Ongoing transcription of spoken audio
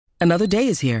Another day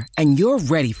is here, and you're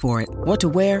ready for it. What to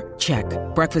wear? Check.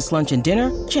 Breakfast, lunch, and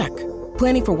dinner? Check.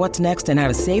 Planning for what's next and how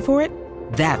to save for it?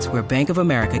 That's where Bank of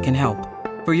America can help.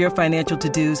 For your financial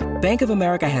to-dos, Bank of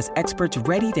America has experts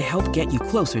ready to help get you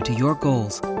closer to your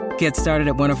goals. Get started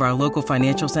at one of our local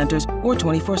financial centers or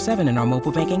 24/7 in our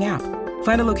mobile banking app.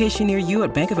 Find a location near you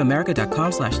at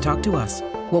bankofamerica.com/talktous.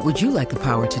 What would you like the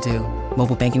power to do?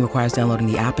 Mobile banking requires downloading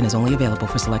the app and is only available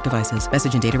for select devices.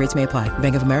 Message and data rates may apply.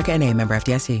 Bank of America N.A., member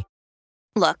FDIC.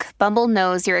 Look, Bumble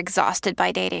knows you're exhausted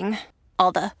by dating.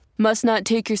 All the must not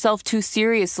take yourself too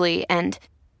seriously and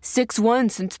 6'1"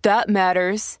 since that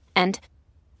matters. And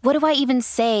what do I even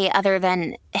say other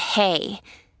than, hey?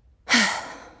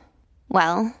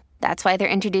 Well, that's why they're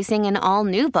introducing an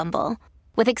all-new Bumble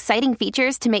with exciting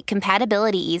features to make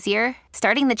compatibility easier,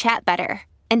 starting the chat better,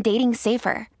 and dating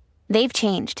safer. They've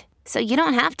changed, so you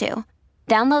don't have to.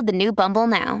 Download the new Bumble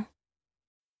now.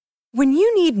 When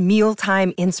you need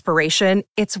mealtime inspiration,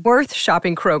 it's worth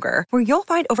shopping Kroger, where you'll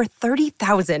find over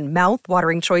 30,000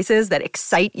 mouth-watering choices that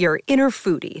excite your inner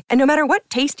foodie. And no matter what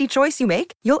tasty choice you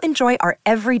make, you'll enjoy our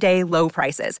everyday low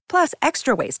prices, plus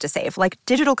extra ways to save, like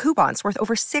digital coupons worth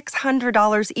over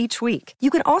 $600 each week. You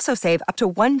can also save up to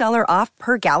 $1 off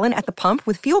per gallon at the pump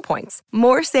with fuel points.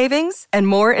 More savings and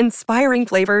more inspiring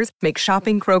flavors make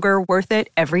shopping Kroger worth it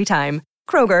every time.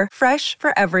 Kroger, fresh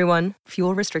for everyone.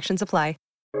 Fuel restrictions apply.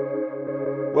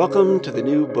 Welcome to the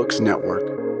New Books Network.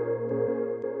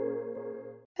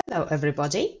 Hello,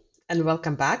 everybody, and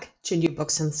welcome back to New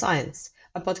Books and Science,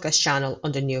 a podcast channel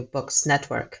on the New Books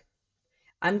Network.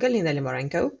 I'm Galina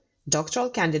Limorenko, doctoral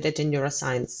candidate in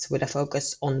neuroscience with a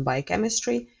focus on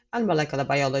biochemistry and molecular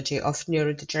biology of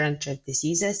neurodegenerative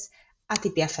diseases at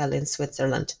EPFL in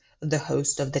Switzerland, the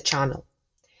host of the channel.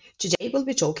 Today, we'll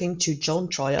be talking to John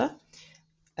Troyer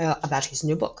about his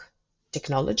new book,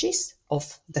 Technologies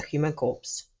of the Human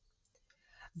Corpse.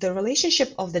 The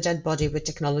relationship of the dead body with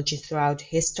technology throughout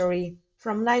history,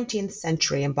 from 19th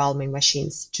century embalming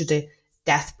machines to the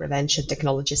death prevention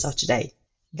technologies of today.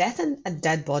 Death and a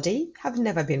dead body have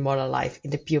never been more alive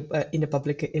in the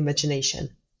public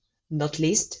imagination, not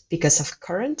least because of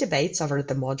current debates over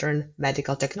the modern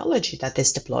medical technology that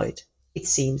is deployed. It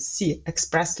seems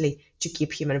expressly to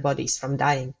keep human bodies from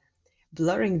dying,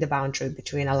 blurring the boundary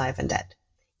between alive and dead.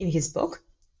 In his book,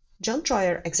 John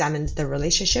Troyer examines the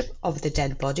relationship of the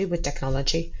dead body with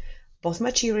technology, both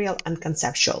material and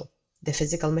conceptual, the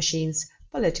physical machines,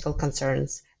 political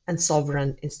concerns, and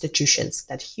sovereign institutions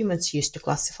that humans use to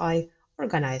classify,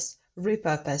 organize,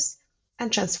 repurpose,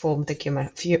 and transform the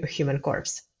human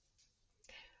corpse.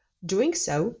 Doing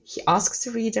so, he asks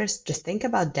readers to think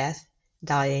about death,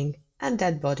 dying, and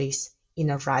dead bodies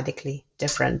in radically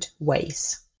different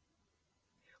ways.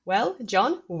 Well,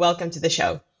 John, welcome to the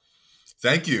show.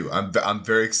 Thank you. I'm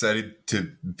very excited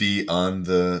to be on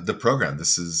the program.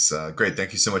 This is great.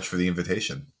 Thank you so much for the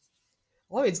invitation.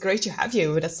 Oh, it's great to have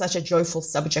you. That's such a joyful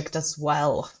subject as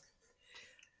well.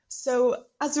 So,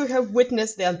 as we have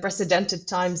witnessed the unprecedented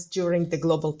times during the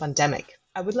global pandemic,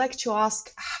 I would like to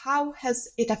ask, how has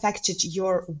it affected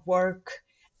your work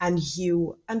and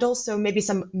you, and also maybe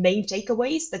some main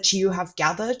takeaways that you have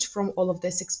gathered from all of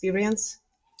this experience?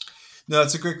 No,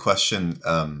 it's a great question,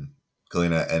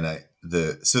 Galina, and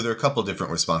so there are a couple of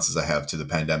different responses I have to the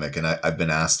pandemic, and I've been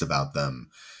asked about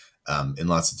them in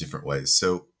lots of different ways.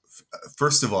 So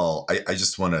first of all, I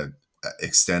just want to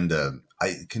extend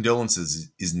condolences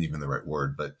isn't even the right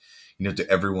word, but to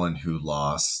everyone who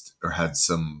lost or had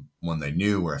someone they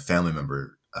knew or a family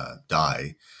member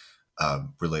die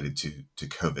related to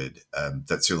COVID.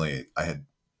 That certainly I had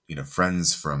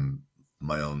friends from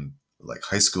my own like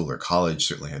high school or college,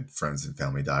 certainly had friends and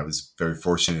family die. I was very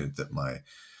fortunate that my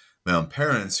own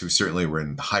parents, who certainly were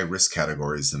in high risk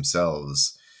categories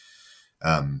themselves,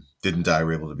 didn't die,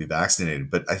 were able to be vaccinated.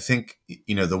 But I think,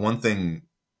 the one thing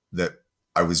that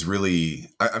I'm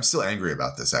still angry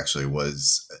about this actually,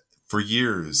 was for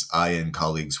years, I and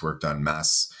colleagues worked on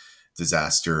mass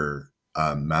disaster,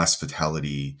 mass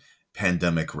fatality,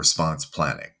 pandemic response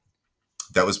planning.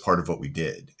 That was part of what we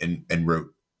did, and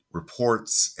wrote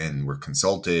reports and were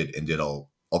consulted and did all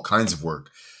kinds of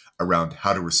work around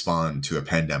how to respond to a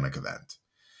pandemic event.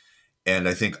 And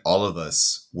I think all of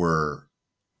us were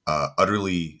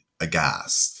utterly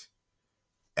aghast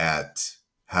at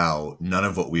how none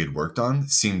of what we had worked on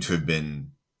seemed to have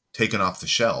been taken off the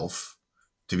shelf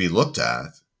to be looked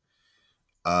at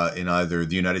in either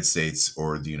the United States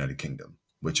or the United Kingdom,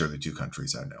 which are the two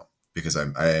countries I know. Because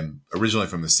I am originally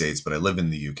from the States, but I live in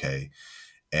the UK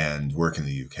and work in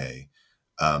the UK,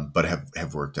 but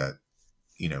have worked at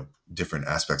different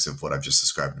aspects of what I've just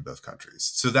described in both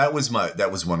countries. So that was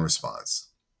one response.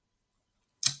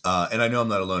 And I know I'm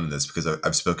not alone in this because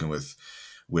I've spoken with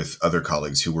other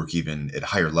colleagues who work even at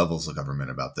higher levels of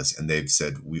government about this, and they've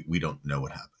said we don't know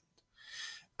what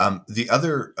happened. The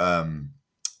other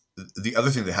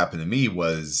thing that happened to me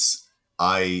was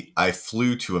I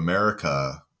flew to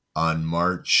America on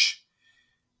March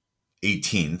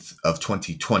 18th of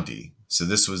 2020. So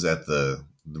this was at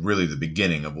really the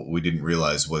beginning of what we didn't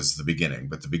realize was the beginning,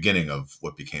 but the beginning of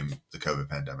what became the COVID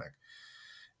pandemic.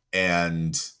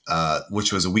 And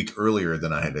which was a week earlier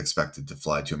than I had expected to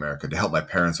fly to America to help my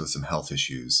parents with some health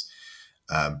issues.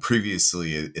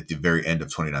 Previously, at the very end of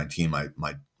 2019,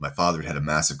 my father had a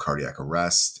massive cardiac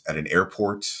arrest at an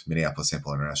airport, Minneapolis-St.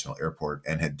 Paul International Airport,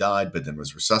 and had died, but then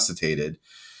was resuscitated,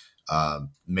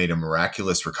 made a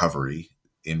miraculous recovery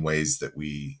in ways that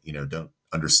we, don't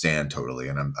understand totally.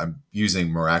 And I'm using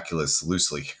miraculous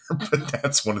loosely here, but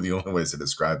that's one of the only ways to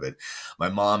describe it. My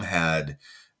mom had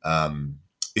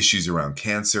issues around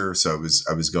cancer, so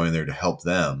I was going there to help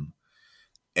them.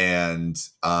 And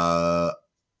about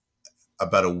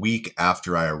a week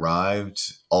after I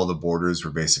arrived, all the borders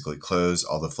were basically closed,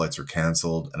 all the flights were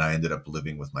canceled, and I ended up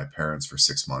living with my parents for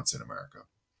 6 months in America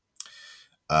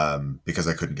because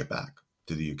I couldn't get back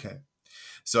to the UK.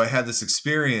 So I had this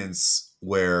experience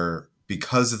where,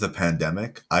 because of the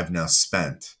pandemic, I've now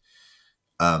spent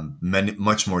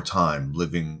much more time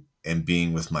living and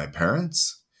being with my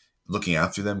parents, looking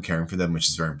after them, caring for them, which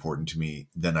is very important to me,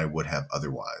 than I would have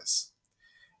otherwise.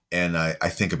 And I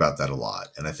think about that a lot.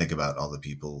 And I think about all the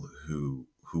people who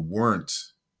won't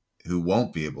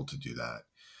be able to do that.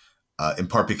 In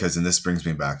part because, and this brings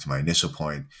me back to my initial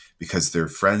point, because their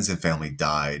friends and family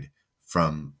died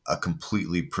from a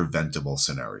completely preventable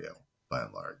scenario, by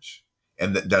and large.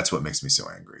 And that's what makes me so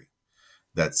angry,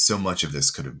 that so much of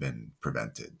this could have been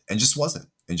prevented and just wasn't.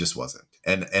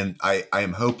 And I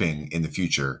am hoping in the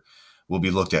future will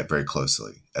be looked at very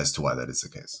closely as to why that is the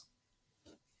case.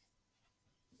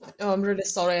 Oh, I'm really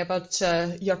sorry about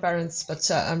your parents,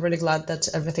 but I'm really glad that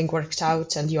everything worked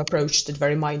out and you approached it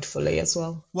very mindfully as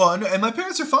well. Well, and my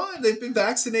parents are fine. They've been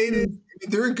vaccinated. I mean,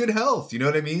 they're in good health. You know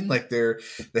what I mean? Like I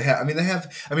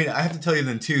have to tell you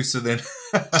then too. So then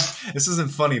this isn't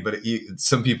funny, but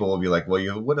some people will be like, well,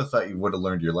 you would have thought you would have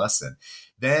learned your lesson.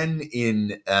 Then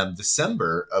in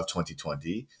December of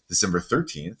 2020, December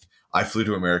 13th, I flew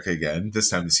to America again, this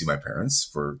time to see my parents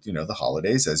for, the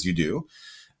holidays, as you do.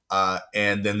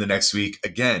 And then the next week,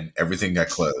 again, everything got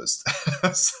closed.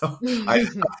 So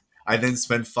I then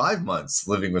spent 5 months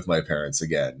living with my parents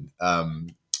again,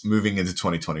 moving into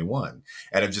 2021.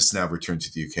 And I've just now returned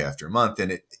to the UK after a month.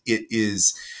 And it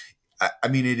is,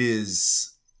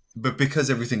 but because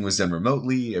everything was done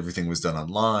remotely, everything was done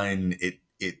online, it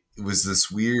was this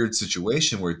weird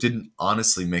situation where it didn't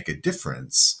honestly make a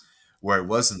difference where I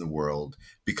was in the world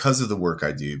because of the work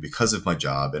I do, because of my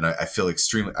job. And I feel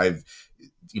I've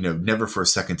never for a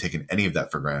second taken any of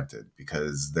that for granted,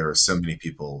 because there are so many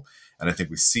people, and I think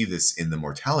we see this in the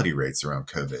mortality rates around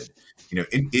COVID.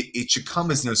 It should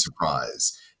come as no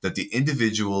surprise that the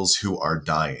individuals who are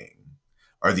dying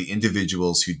are the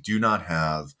individuals who do not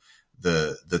have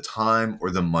the time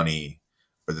or the money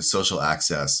or the social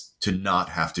access to not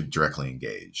have to directly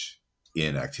engage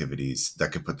in activities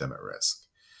that could put them at risk.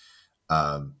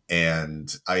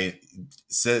 And I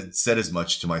said as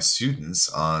much to my students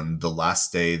on the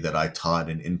last day that I taught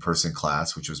an in-person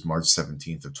class, which was March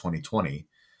 17th of 2020,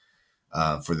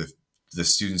 for the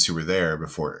students who were there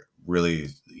before really,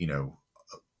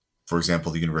 for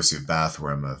example, the University of Bath,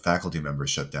 where I'm a faculty member,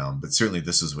 shut down. But certainly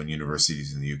this was when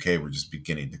universities in the UK were just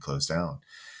beginning to close down.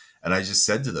 And I just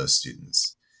said to those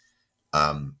students,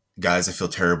 guys, I feel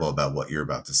terrible about what you're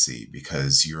about to see,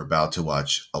 because you're about to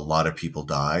watch a lot of people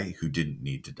die who didn't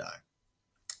need to die.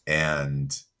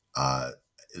 And I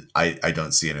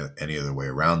don't see any other way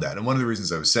around that. And one of the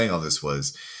reasons I was saying all this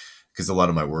was because a lot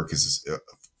of my work is,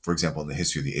 for example, in the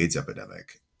history of the AIDS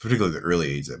epidemic, particularly the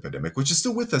early AIDS epidemic, which is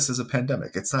still with us as a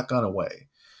pandemic. It's not gone away.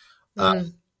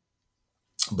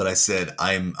 But I said,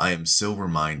 I am so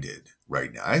reminded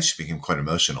right now. I actually became quite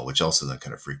emotional, which also then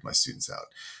kind of freaked my students out.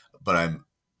 But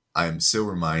I'm so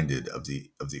reminded of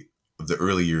the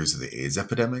early years of the AIDS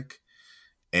epidemic,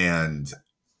 and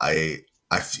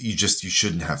you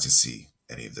shouldn't have to see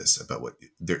any of this about what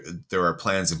there are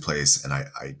plans in place, and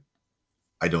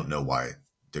I don't know why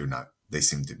they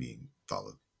seem to be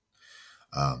followed.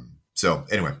 So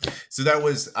anyway, so that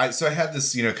was I had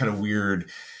this kind of weird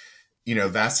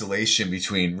vacillation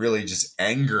between really just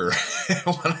anger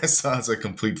when I saw it as a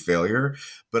complete failure,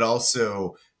 but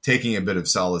also taking a bit of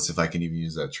solace, if I can even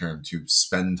use that term, to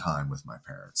spend time with my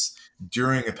parents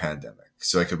during a pandemic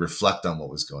so I could reflect on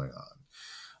what was going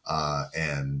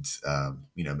and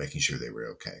making sure they were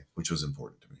okay, which was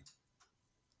important to me.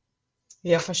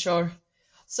 Yeah, for sure.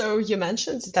 So you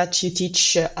mentioned that you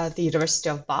teach at the University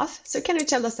of Bath. So can you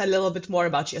tell us a little bit more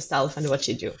about yourself and what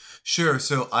you do? Sure.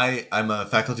 So I'm a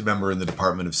faculty member in the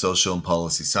Department of Social and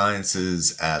Policy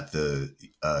Sciences at the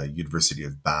University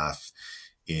of Bath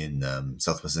in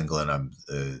Southwest England. I'm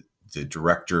the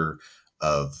director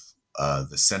of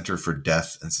the Center for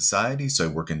Death and Society. So I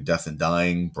work in death and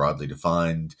dying, broadly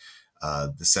defined.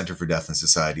 The Center for Death and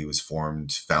Society was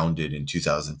founded in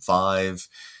 2005.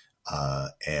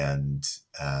 And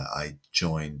I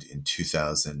joined in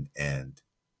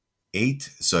 2008.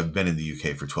 So I've been in the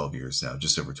UK for 12 years now,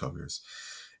 just over 12 years.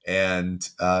 And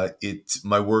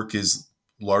my work is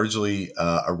largely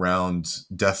around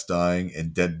death, dying,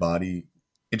 and dead body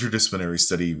interdisciplinary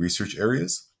study research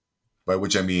areas, by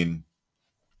which I mean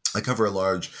I cover a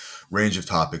large range of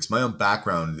topics. My own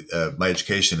background, my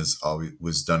education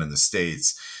was done in the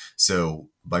States. So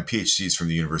my PhD is from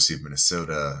the University of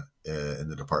Minnesota in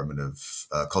the Department of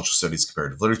Cultural Studies,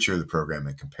 Comparative Literature, the program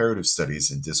in Comparative Studies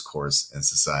and Discourse and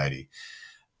Society.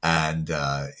 And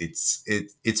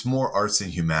it's more arts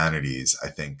and humanities, I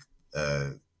think,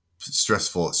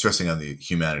 stressing on the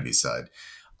humanities side,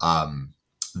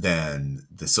 than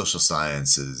the social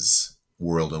sciences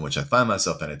world in which I find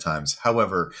myself in at times.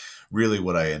 However, really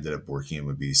what I ended up working in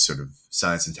would be sort of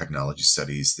science and technology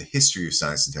studies, the history of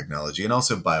science and technology, and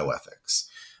also bioethics.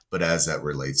 But as that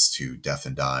relates to death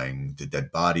and dying, the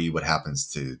dead body, what happens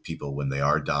to people when they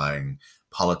are dying,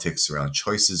 politics around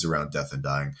choices around death and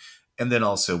dying, and then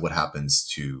also what happens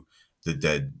to the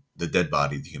dead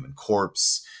body, the human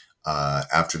corpse,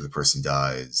 after the person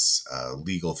dies,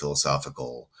 legal,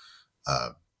 philosophical,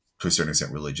 to a certain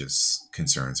extent, religious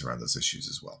concerns around those issues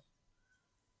as well.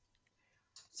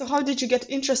 So how did you get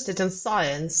interested in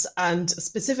science and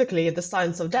specifically the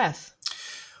science of death?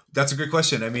 That's a great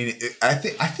question. I mean, I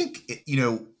think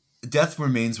death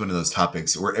remains one of those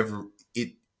topics wherever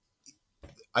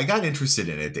I got interested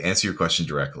in it, to answer your question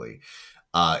directly,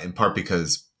 in part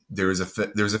because there's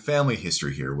a family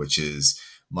history here, which is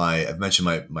I've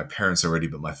mentioned my parents already,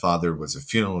 but my father was a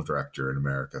funeral director in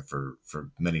America for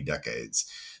many decades.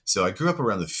 So I grew up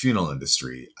around the funeral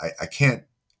industry. I can't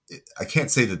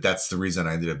say that that's the reason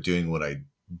I ended up doing what I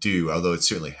do, although it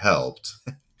certainly helped.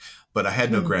 But I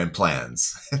had no grand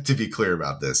plans, to be clear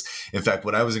about this. In fact,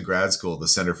 when I was in grad school, the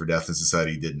Center for Death and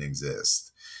Society didn't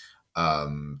exist.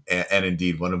 And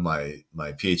indeed, one of my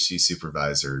PhD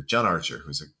supervisor, John Archer,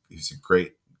 who's a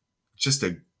great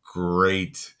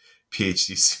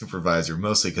PhD supervisor,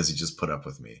 mostly because he just put up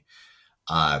with me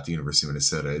at the University of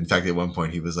Minnesota. In fact, at one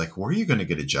point he was like, "Where are you going to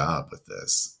get a job with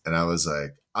this?" And I was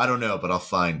like, "I don't know, but I'll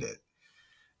find it."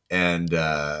 And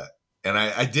I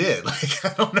did. Like,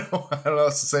 I don't know what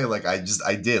else to say. Like, I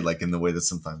did, like, in the way that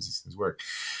sometimes these things work.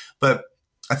 But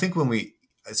I think I grew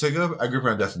up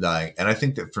around death and dying, and I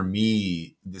think that for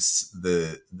me,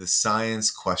 the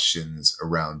science questions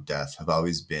around death have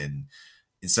always been,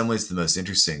 in some ways, the most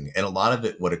interesting. And a lot of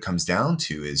it, what it comes down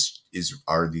to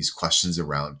are these questions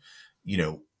around,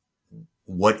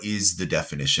 what is the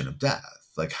definition of death?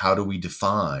 Like, how do we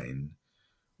define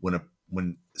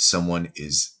when someone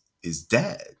is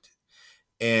dead?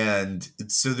 And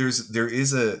so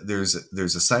there's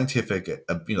a scientific,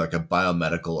 like a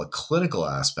biomedical, a clinical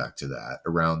aspect to that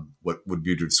around what would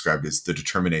be described as the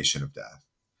determination of death,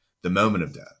 the moment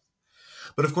of death.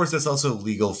 But of course, that's also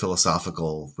legal,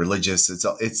 philosophical, religious.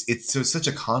 It's such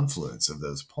a confluence of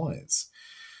those points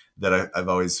that I've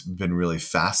always been really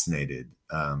fascinated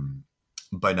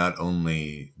by not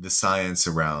only the science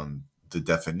around the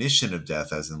definition of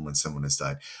death, as in when someone has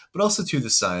died, but also to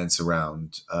the science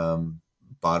around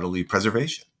bodily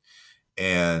preservation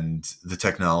and the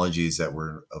technologies that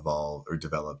were evolved or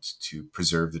developed to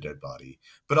preserve the dead body,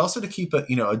 but also to keep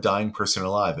a dying person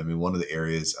alive. I mean, one of the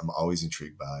areas I'm always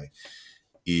intrigued by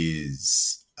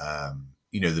is,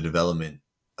 the development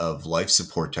of life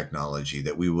support technology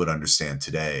that we would understand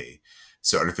today.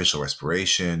 So artificial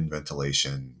respiration,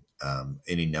 ventilation,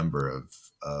 any number of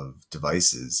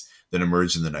devices that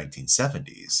emerged in the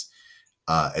 1970s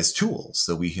as tools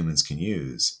that we humans can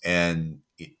use. And,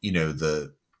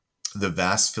 the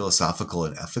vast philosophical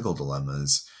and ethical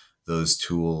dilemmas those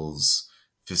tools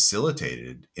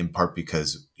facilitated, in part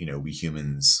because, we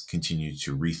humans continue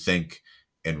to rethink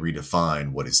and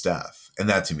redefine what is death. And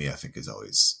that, to me, I think is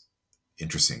always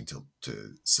interesting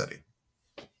to study.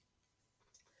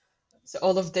 So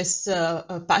all of this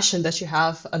passion that you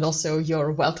have and also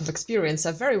your wealth of experience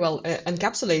are very well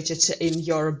encapsulated in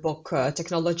your book,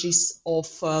 Technologies of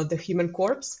the Human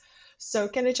Corpse. So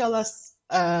can you tell us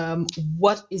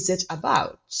what is it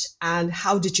about, and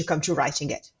how did you come to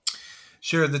writing it?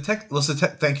 Sure.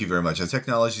 Thank you very much. The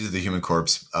Technologies of the Human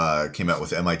Corpse came out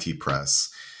with MIT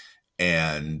Press,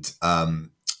 and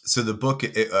so the book,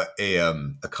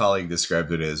 a colleague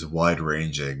described it as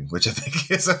wide-ranging, which I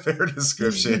think is a fair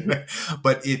description.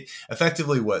 But it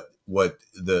effectively what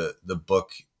the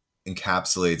book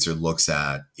encapsulates or looks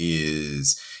at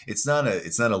is it's not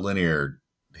a linear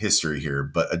history here,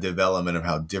 but a development of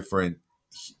how different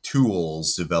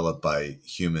tools developed by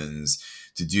humans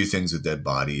to do things with dead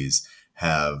bodies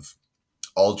have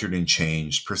altered and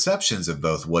changed perceptions of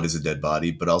both what is a dead body,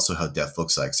 but also how death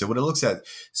looks like. So what it looks at,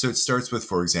 so it starts with,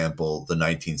 for example, the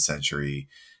 19th century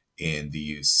in the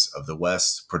use of the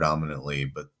West predominantly,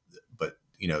 but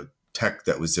tech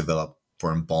that was developed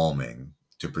for embalming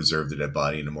to preserve the dead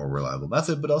body in a more reliable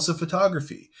method, but also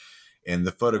photography and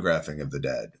the photographing of the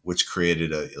dead, which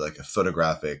created a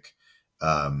photographic,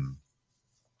 a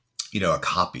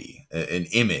copy, an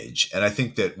image. And I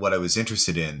think that what I was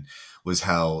interested in was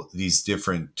how these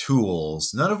different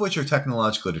tools, none of which are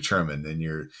technologically determined,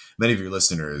 and many of your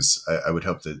listeners, I would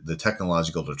hope that the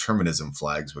technological determinism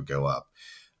flags would go up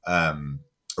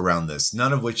around this,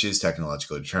 none of which is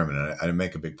technologically determined. And I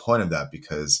make a big point of that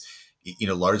because,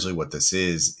 largely what this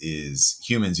is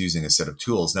humans using a set of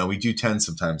tools. Now, we do tend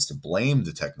sometimes to blame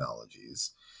the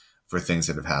technologies for things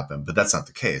that have happened, but that's not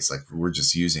the case. Like, we're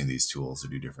just using these tools to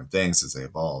do different things as they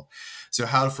evolve. So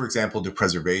how, for example, do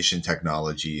preservation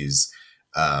technologies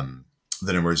that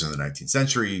emerged in the 19th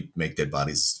century make dead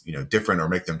bodies, different or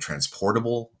make them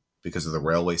transportable because of the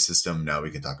railway system? Now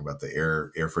we can talk about the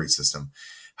air freight system.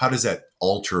 How does that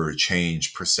alter or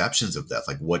change perceptions of death?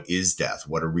 Like, what is death?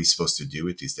 What are we supposed to do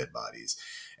with these dead bodies?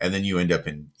 And then you end up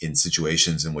in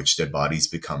situations in which dead bodies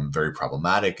become very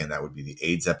problematic. And that would be the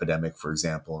AIDS epidemic, for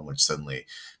example, in which suddenly,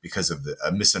 because of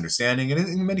a misunderstanding, and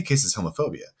in many cases,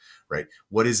 homophobia, right?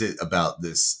 What is it about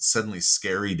this suddenly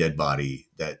scary dead body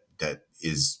that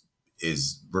is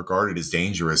regarded as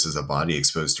dangerous as a body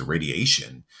exposed to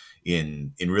radiation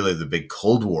in really the big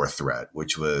Cold War threat,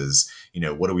 which was,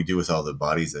 what do we do with all the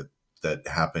bodies that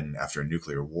happen after a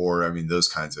nuclear war? I mean, those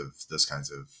kinds of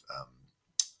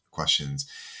questions.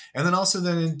 And then also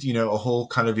a whole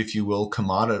kind of, if you will,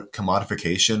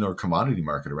 commodification or commodity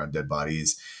market around dead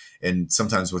bodies. And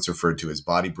sometimes what's referred to as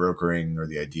body brokering, or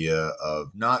the idea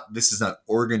of this is not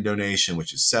organ donation,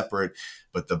 which is separate,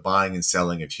 but the buying and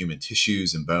selling of human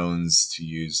tissues and bones to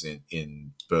use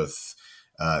in both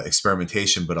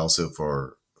experimentation, but also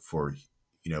for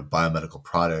biomedical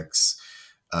products,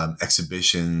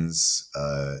 exhibitions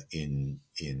in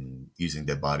using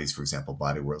dead bodies, for example,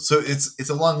 Body World. So it's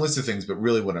a long list of things, but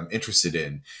really what I'm interested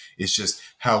in is just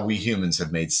how we humans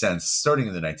have made sense, starting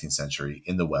in the 19th century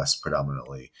in the West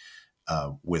predominantly,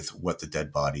 with what the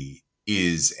dead body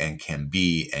is and can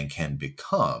be and can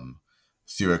become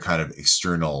through a kind of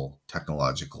external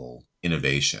technological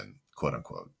innovation, quote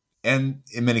unquote. And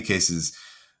in many cases,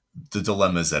 the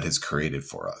dilemmas that has created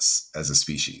for us as a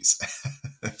species,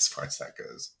 as far as that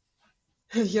goes.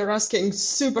 You're asking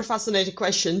super fascinating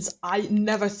questions I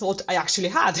never thought I actually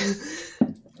had.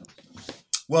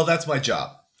 Well, that's my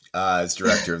job as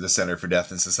director of the Center for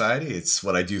Death and Society. It's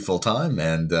what I do full time.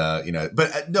 And,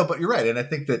 but you're right. And I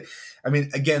think that,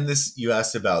 again, you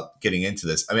asked about getting into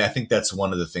this. I think that's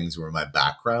one of the things where my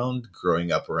background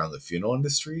growing up around the funeral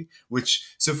industry,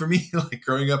 so for me, like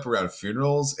growing up around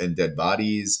funerals and dead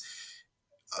bodies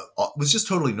was just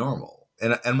totally normal.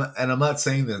 And I'm not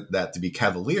saying that to be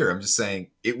cavalier. I'm just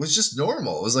saying it was just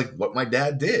normal. It was like what my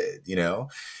dad did,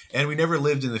 and we never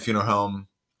lived in the funeral home.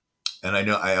 And I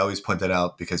know I always point that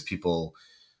out because people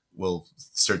will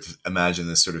start to imagine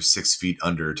this sort of 6 feet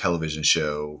under television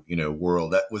show,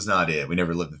 world. That was not it. We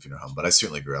never lived in the funeral home, but I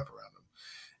certainly grew up around them,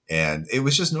 and it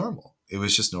was just normal.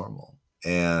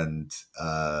 And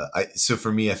so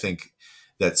for me, I think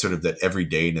that sort of that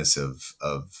everydayness of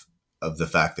the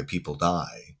fact that people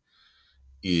die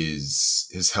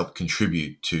has helped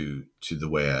contribute to the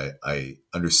way I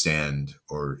understand,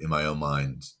 or in my own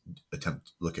mind, attempt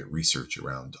to look at research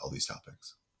around all these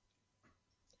topics.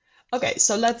 Okay,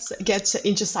 so let's get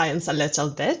into science a little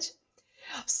bit.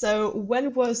 So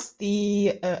when was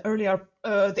the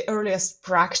earliest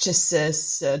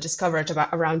practices discovered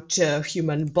around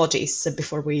human bodies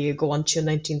before we go on to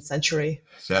 19th century?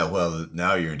 Yeah, well,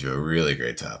 now you're into a really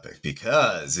great topic,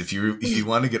 because if you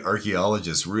want to get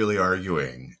archaeologists really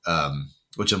arguing,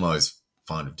 which I'm always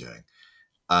fond of doing,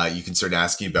 you can start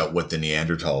asking about what the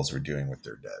Neanderthals were doing with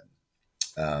their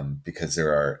dead, because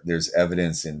there's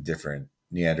evidence in different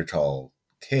Neanderthal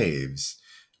caves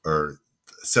or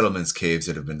settlements, caves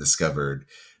that have been discovered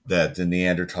that the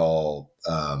Neanderthals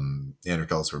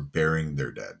were burying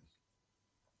their dead.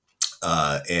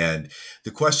 And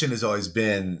the question has always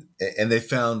been, and they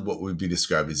found what would be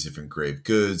described as different grave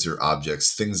goods or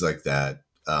objects, things like that.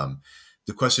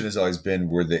 The question has always been,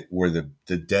 were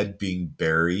the dead being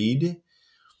buried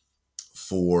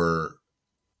for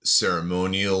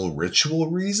ceremonial ritual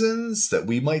reasons that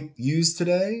we might use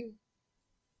today?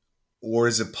 Or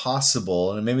is it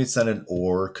possible, and maybe it's not an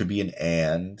or, could be an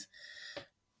and,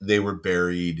 they were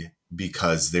buried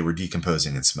because they were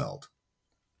decomposing and smelled?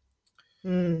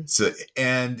 So,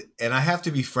 and I have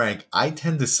to be frank, I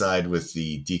tend to side with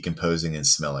the decomposing and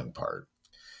smelling part,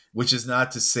 which is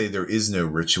not to say there is no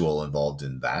ritual involved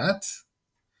in that.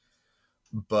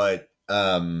 But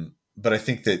I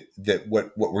think that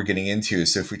what we're getting into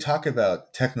is, so if we talk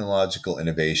about technological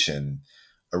innovation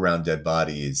around dead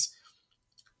bodies,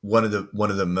 one of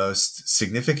the most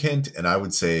significant, and I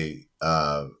would say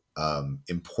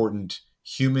important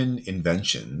human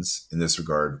inventions in this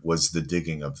regard was the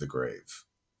digging of the grave,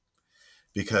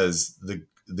 because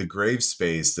the grave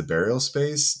space, the burial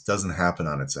space, doesn't happen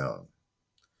on its own.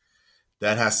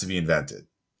 That has to be invented,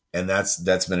 and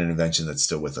that's been an invention that's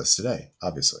still with us today,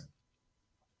 obviously,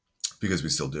 because we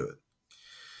still do it.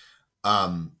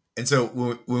 And so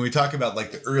when we talk about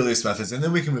like the earliest methods, and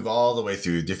then we can move all the way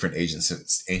through different ancient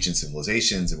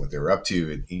civilizations and what they were up to,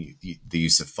 and the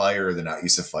use of fire, the not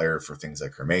use of fire for things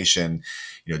like cremation,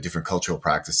 different cultural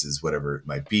practices, whatever it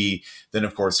might be. Then,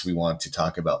 of course, we want to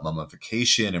talk about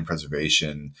mummification and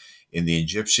preservation in the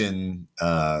Egyptian,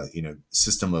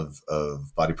 system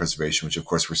of body preservation, which, of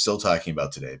course, we're still talking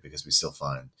about today because we still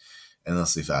find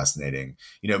endlessly fascinating,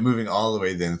 moving all the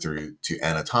way then through to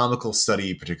anatomical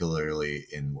study, particularly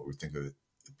in what we think of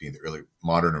being the early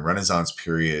modern and Renaissance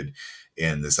period,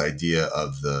 and this idea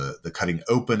of the cutting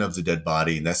open of the dead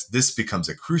body. And this becomes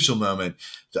a crucial moment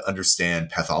to understand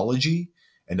pathology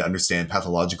and to understand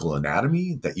pathological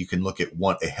anatomy, that you can look at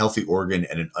a healthy organ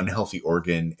and an unhealthy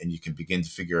organ, and you can begin to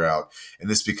figure out, and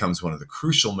this becomes one of the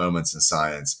crucial moments in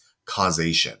science,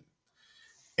 causation.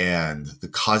 And the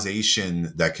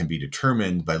causation that can be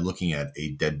determined by looking at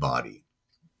a dead body.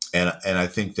 And I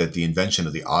think that the invention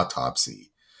of the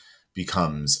autopsy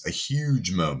becomes a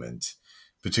huge moment,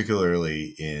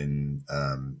 particularly in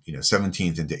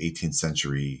 17th into 18th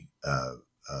century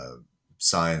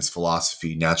science,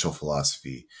 philosophy, natural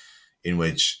philosophy, in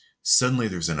which suddenly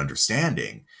there's an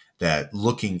understanding that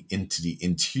looking into the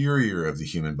interior of the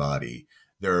human body,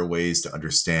 there are ways to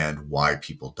understand why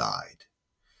people died.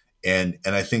 And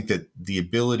I think that the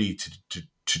ability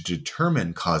to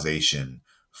determine causation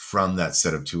from that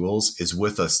set of tools is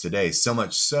with us today, so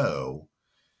much so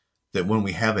that when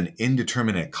we have an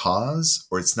indeterminate cause,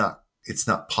 or it's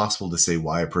not possible to say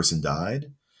why a person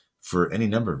died for any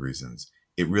number of reasons,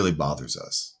 it really bothers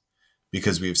us,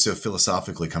 because we have so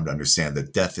philosophically come to understand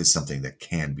that death is something that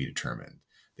can be determined.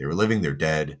 They were living, they're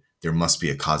dead, there must be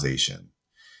a causation.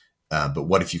 But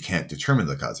what if you can't determine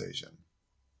the causation?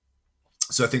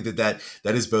 So I think that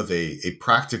is both a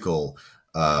practical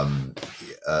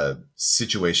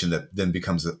situation that then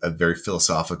becomes a very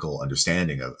philosophical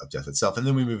understanding of death itself. And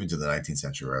then we move into the 19th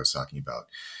century, where I was talking about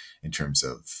in terms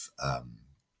of,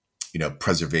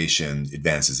 preservation,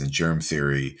 advances in germ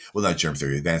theory. Well, not germ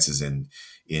theory, advances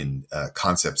in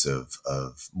concepts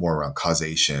of more around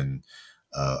causation,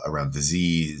 around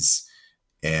disease,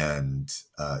 and,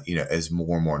 as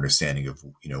more and more understanding of,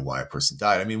 why a person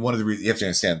died. I mean, one of the reasons you have to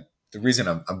understand, the reason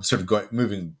I'm sort of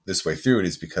moving this way through it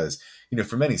is because,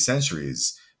 for many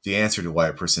centuries, the answer to why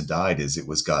a person died is it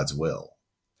was God's will,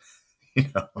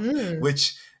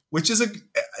 which is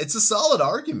it's a solid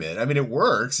argument. I mean, it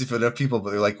works if enough people,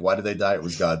 but they're like, why did they die? It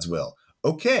was God's will.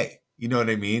 Okay. You know what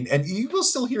I mean? And you will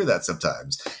still hear that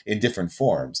sometimes in different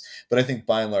forms. But I think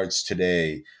by and large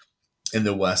today in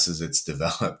the West, as it's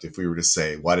developed, if we were to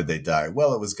say, why did they die?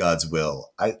 Well, it was God's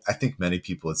will. I think many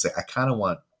people would say, I kind of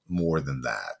want more than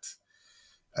that.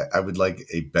 I would like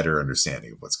a better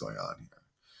understanding of what's going on here.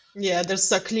 Yeah, there's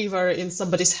a cleaver in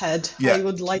somebody's head. Yeah. I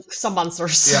would like some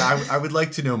answers. Yeah, I would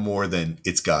like to know more than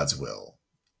it's God's will.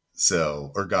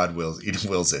 So, or God wills it,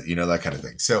 that kind of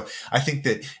thing. So I think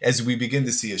that as we begin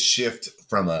to see a shift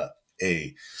from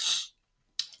a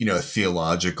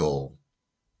theological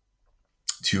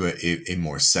to a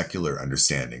more secular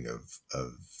understanding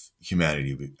of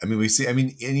humanity. I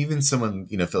mean, and even someone,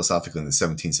 philosophically in the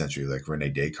 17th century, like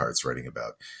René Descartes, writing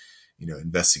about,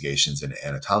 investigations in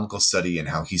anatomical study and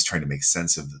how he's trying to make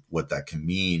sense of what that can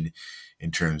mean in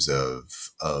terms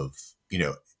of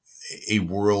a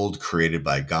world created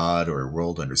by God or a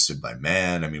world understood by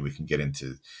man. I mean, we can get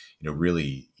into,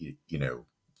 really,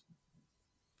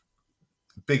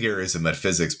 big areas of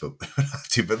metaphysics, but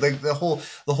to, but like the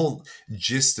whole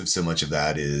gist of so much of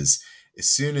that is, as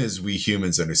soon as we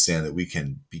humans understand that we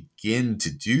can begin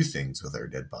to do things with our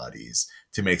dead bodies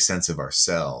to make sense of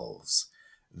ourselves,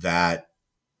 that,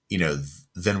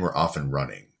 then we're off and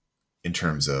running in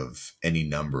terms of any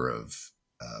number of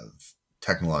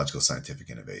technological scientific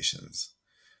innovations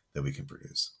that we can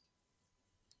produce.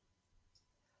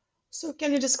 So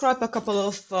can you describe a couple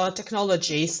of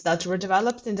technologies that were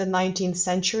developed in the 19th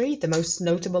century, the most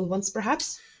notable ones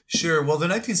perhaps? Sure. Well, the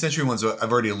 19th century ones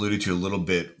I've already alluded to a little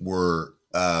bit were,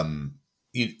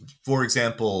 for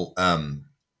example,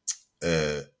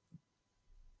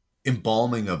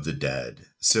 embalming of the dead.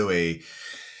 So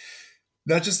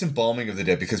not just embalming of the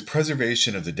dead, because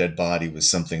preservation of the dead body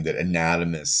was something that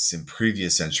anatomists in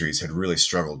previous centuries had really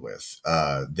struggled with.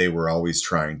 They were always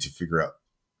trying to figure out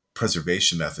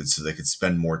preservation methods so they could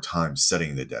spend more time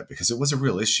studying the dead, because it was a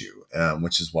real issue,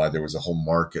 which is why there was a whole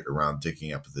market around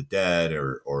digging up the dead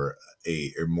or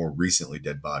a more recently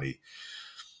dead body.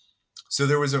 So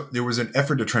there was an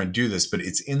effort to try and do this, but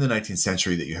it's in the 19th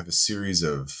century that you have a series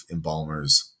of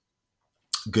embalmers,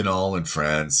 Ganal in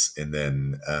France, and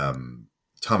then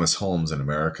Thomas Holmes in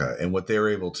America. And what they were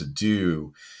able to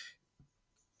do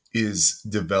is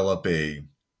develop a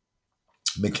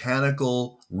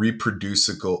mechanical chemical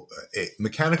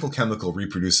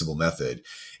reproducible method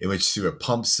in which, through a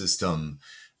pump system,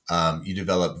 you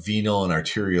develop venal and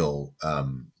arterial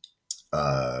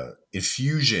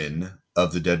infusion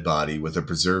of the dead body with a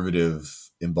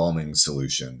preservative embalming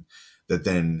solution that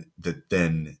then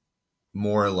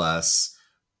more or less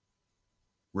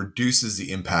reduces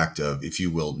the impact of, if you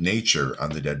will, nature on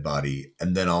the dead body,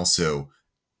 and then also,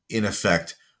 in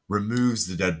effect, removes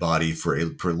the dead body for a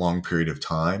prolonged period of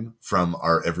time from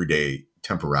our everyday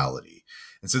temporality.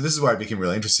 And so this is why I became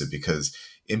really interested, because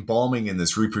embalming in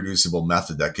this reproducible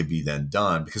method that could be then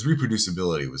done, because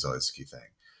reproducibility was always a key thing.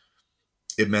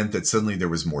 It meant that suddenly there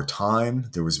was more time,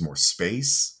 there was more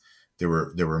space, there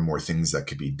were more things that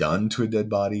could be done to a dead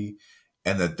body,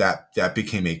 and that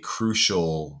became a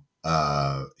crucial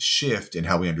shift in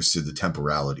how we understood the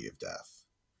temporality of death,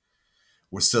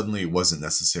 where suddenly it wasn't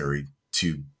necessary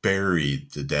to bury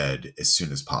the dead as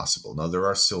soon as possible. Now, there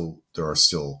are still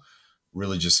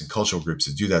religious and cultural groups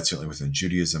that do that, certainly within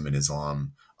Judaism and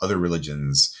Islam, other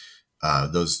religions,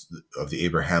 those of the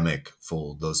Abrahamic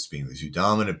fold, those being the two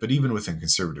dominant, but even within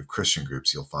conservative Christian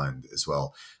groups, you'll find as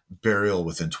well, burial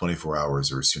within 24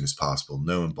 hours or as soon as possible,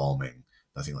 no embalming,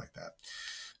 nothing like that.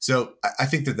 So I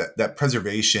think that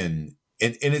preservation,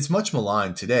 and it's much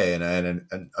maligned today, and I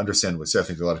understand what I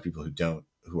think there are a lot of people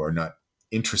who are not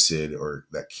interested or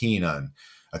that keen on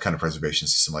a kind of preservation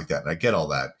system like that, and I get all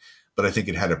that, but I think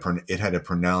it had a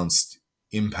pronounced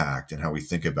impact in how we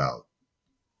think about,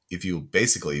 if you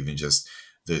basically even just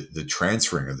the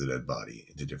transferring of the dead body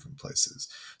into different places.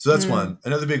 So that's one.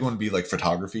 Another big one would be like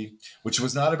photography, which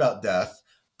was not about death,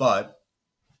 but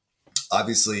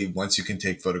obviously once you can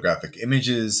take photographic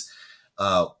images,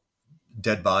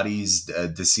 dead bodies,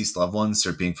 deceased loved ones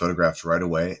start being photographed right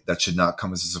away. That should not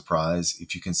come as a surprise.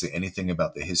 If you can say anything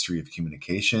about the history of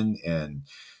communication and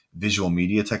visual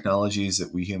media technologies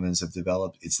that we humans have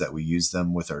developed, it's that we use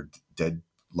them with our dead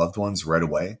loved ones right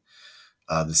away.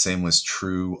 The same was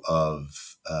true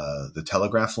of the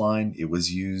telegraph line. It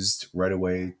was used right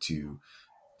away to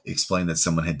explain that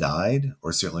someone had died,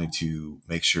 or certainly to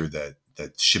make sure that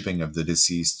shipping of the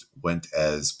deceased went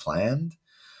as planned.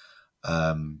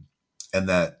 And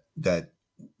that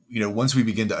once we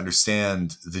begin to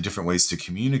understand the different ways to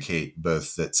communicate,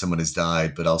 both that someone has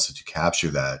died, but also to capture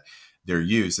that, they're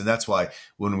used. And that's why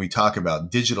when we talk about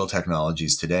digital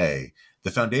technologies today,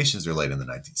 the foundations are laid in the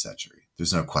 19th century.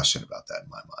 There's no question about that in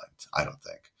my mind. I don't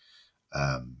think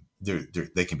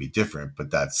they can be different,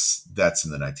 but that's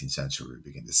in the 19th century we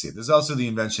begin to see it. There's also the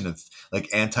invention of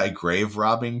like anti-grave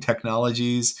robbing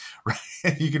technologies, right?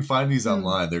 You can find these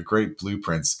online. They're great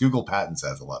blueprints. Google Patents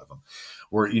has a lot of them,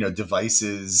 or,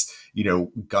 devices,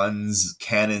 guns,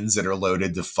 cannons that are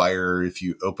loaded to fire if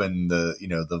you open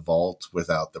the vault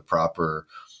without the proper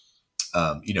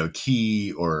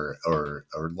key or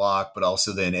lock, but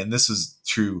also then, and this was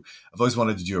true, I've always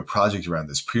wanted to do a project around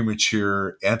this,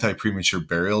 anti-premature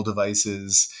burial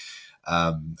devices.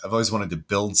 I've always wanted to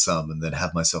build some and then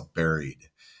have myself buried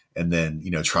and then,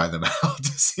 try them out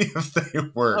to see if they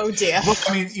work. Oh dear. Well,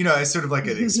 I mean, it's sort of like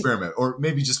an experiment, or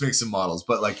maybe just make some models,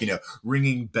 but like,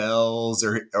 ringing bells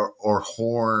or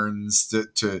horns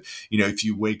to if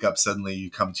you wake up suddenly, you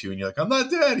come to and you're like, I'm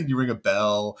not dead. And you ring a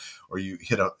bell or you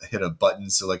hit a button.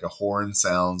 So like a horn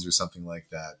sounds or something like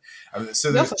that.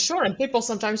 Yeah, for sure. And people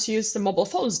sometimes use the mobile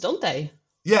phones, don't they?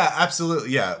 Yeah,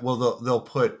 absolutely. Yeah. Well, they'll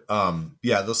put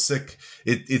they'll stick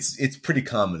it's pretty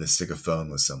common to stick a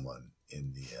phone with someone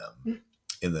in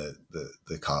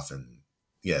the coffin,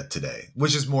 yeah, today,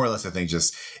 which is more or less, I think,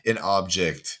 just an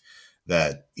object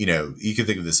that, you can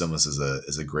think of this almost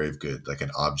as a grave good, like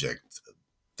an object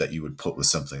that you would put with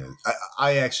something.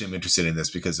 I actually am interested in this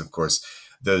because, of course,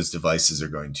 those devices are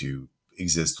going to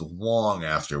exist long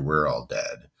after we're all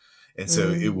dead. And so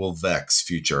it will vex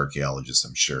future archaeologists,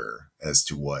 I'm sure, as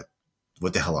to what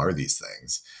the hell are these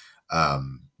things.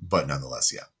 But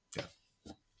nonetheless, yeah.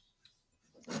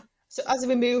 So as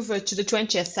we move to the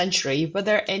 20th century, were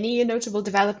there any notable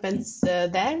developments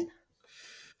then?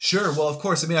 Sure. Well, of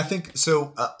course. I mean, I think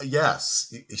so.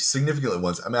 Yes, significant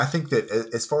ones. I mean, I think that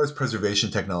as far as preservation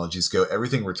technologies go,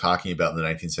 everything we're talking about in the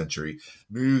 19th century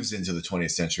moves into the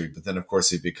 20th century. But then, of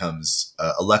course, it becomes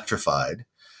electrified,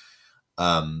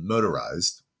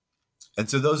 motorized, and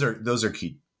so those are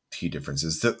key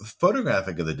differences. The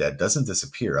photographic of the dead doesn't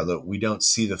disappear, although we don't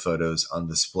see the photos on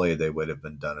display they would have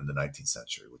been done in the 19th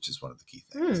century, which is one of the key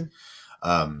things.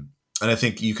 And I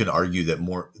think you can argue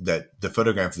that the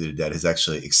photography of the dead has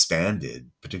actually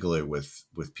expanded, particularly with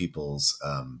people's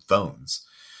phones,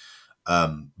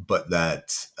 but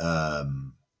that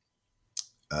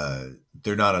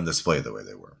they're not on display the way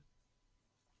they were.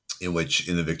 In which,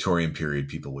 in the Victorian period,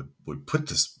 people would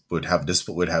have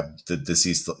the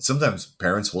deceased, sometimes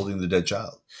parents holding the dead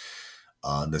child,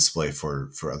 on display for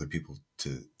other people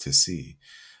to see.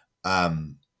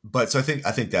 But so I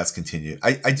think that's continued.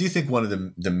 I do think one of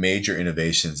the major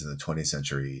innovations in the 20th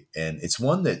century, and it's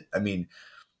one that, I mean,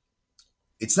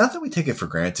 it's not that we take it for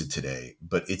granted today,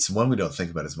 but it's one we don't think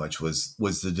about as much, was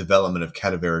the development of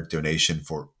cadaveric donation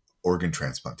for organ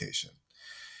transplantation,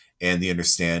 and the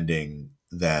understanding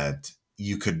that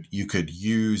you could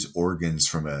use organs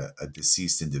from a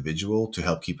deceased individual to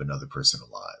help keep another person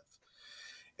alive.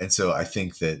 And so I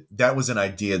think that was an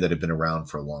idea that had been around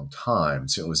for a long time.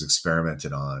 So it was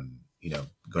experimented on,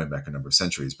 going back a number of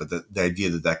centuries. But the idea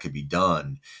that could be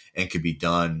done, and could be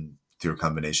done through a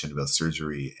combination of both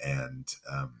surgery and,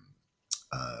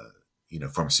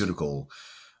 pharmaceutical,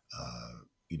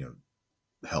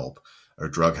 help or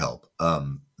drug help,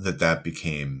 that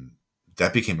became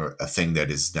a thing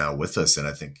that is now with us. And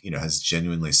I think, has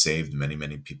genuinely saved many,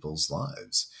 many people's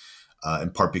lives, in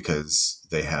part because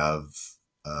they have,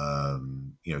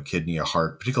 kidney, a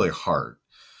heart, particularly a heart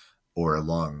or a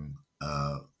lung,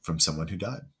 from someone who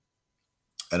died.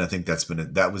 And I think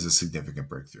that was a significant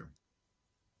breakthrough.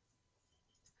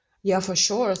 Yeah, for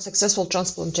sure. Successful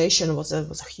transplantation was a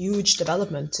huge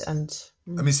development, and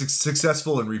I mean,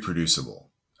 successful and reproducible.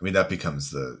 I mean, that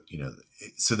becomes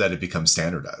so that it becomes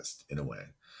standardized in a way.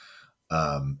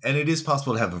 And it is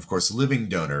possible to have, of course, living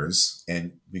donors,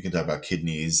 and we can talk about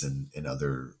kidneys and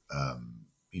other,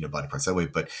 body parts that way,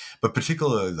 but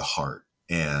particularly the heart.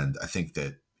 And I think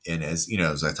that, and as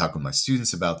I talk with my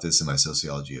students about this in my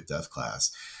sociology of death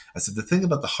class, I said, the thing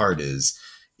about the heart is,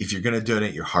 if you're going to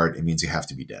donate your heart, it means you have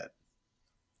to be dead,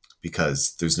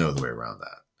 because there's no other way around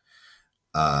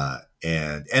that.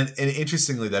 And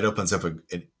interestingly, that opens up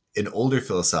an older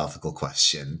philosophical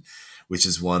question, which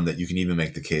is one that you can even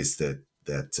make the case that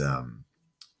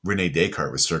Rene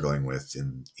Descartes was struggling with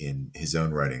in his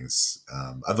own writings.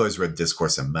 I've always read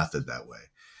Discourse and Method that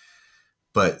way,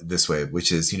 but this way,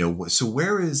 which is, so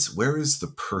where is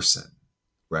the person,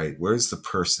 right? Where is the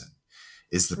person?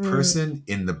 Is the person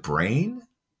in the brain,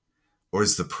 or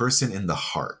is the person in the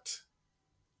heart?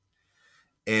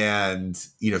 And,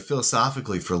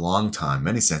 philosophically, for a long time,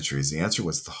 many centuries, the answer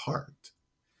was the heart,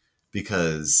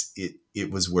 because it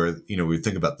was where, we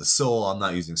think about the soul. I'm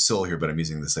not using soul here, but I'm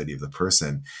using this idea of the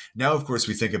person. Now, of course,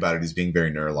 we think about it as being very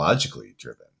neurologically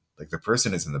driven. Like, the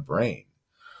person is in the brain.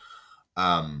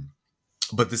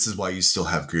 But this is why you still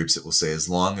have groups that will say, as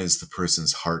long as the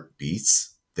person's heart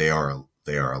beats, they are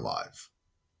alive.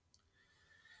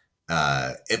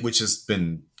 Which has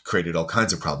been created all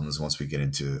kinds of problems once we get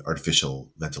into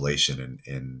artificial ventilation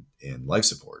and life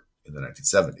support in the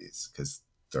 1970s, because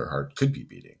their heart could be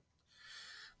beating,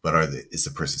 but is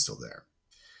the person still there?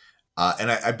 And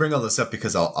I bring all this up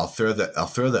because I'll throw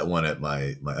that one at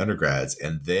my undergrads,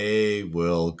 and they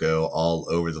will go all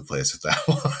over the place with that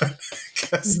one,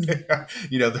 because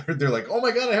they're like, oh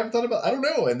my God, I haven't thought about, I don't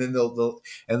know. And then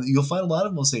and you'll find a lot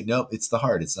of them will say, no, it's the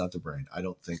heart, it's not the brain. I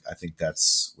think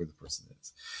that's where the person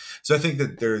is. So I think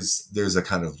that there's a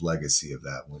kind of legacy of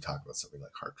that when we talk about something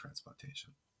like heart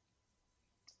transplantation.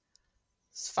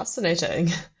 It's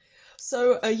fascinating.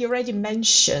 So you already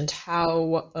mentioned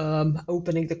how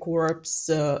opening the corpse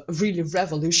really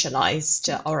revolutionized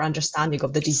our understanding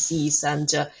of the disease,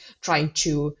 and trying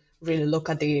to really look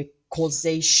at the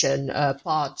causation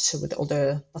part with all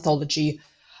the pathology.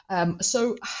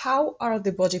 So how are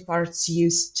the body parts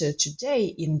used today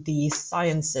in the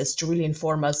sciences to really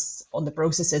inform us on the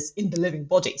processes in the living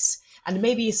bodies? And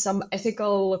maybe some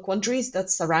ethical quandaries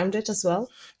that surround it as well?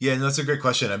 Yeah, no, that's a great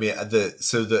question. I mean,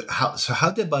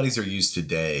 how dead bodies are used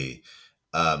today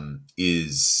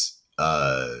is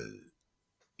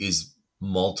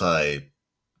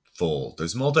multi-fold.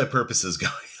 There's multi-purposes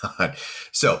going on.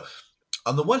 So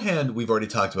on the one hand, we've already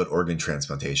talked about organ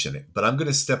transplantation, but I'm going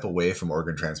to step away from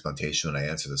organ transplantation when I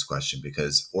answer this question,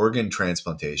 because organ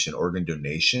transplantation, organ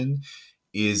donation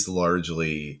is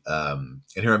largely, and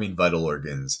here I mean vital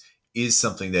organs, is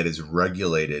something that is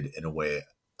regulated in a way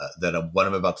that what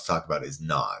I'm about to talk about is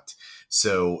not.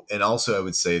 So, and also I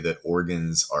would say that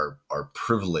organs are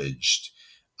privileged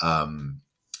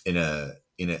in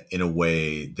a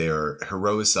way. They're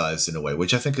heroicized in a way,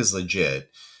 which I think is legit,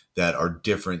 that are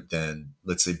different than,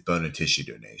 let's say, bone and tissue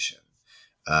donation.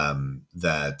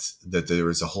 That there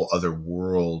is a whole other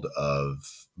world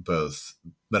of both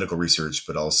medical research,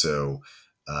 but also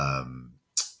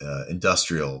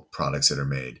industrial products that are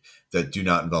made that do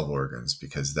not involve organs,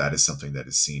 because that is something that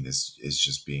is seen as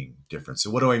just being different. So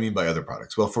what do I mean by other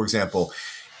products? Well, for example,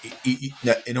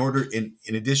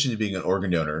 in addition to being an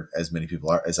organ donor, as many people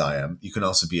are, as I am, you can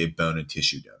also be a bone and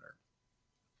tissue donor,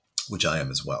 which I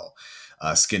am as well.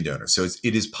 Skin donor. So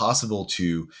it is possible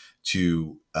to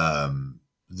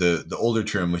the older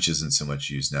term, which isn't so much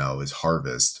used now, is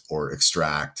harvest or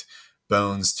extract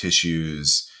bones,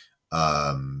 tissues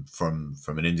from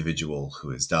an individual who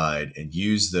has died, and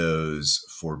use those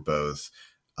for both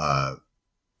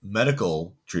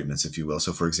medical treatments, if you will.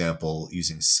 So, for example,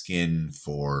 using skin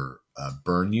for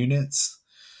burn units,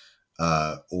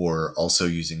 or also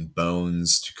using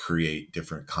bones to create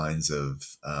different kinds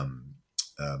of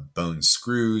bone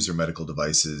screws or medical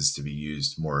devices to be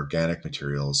used, more organic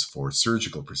materials for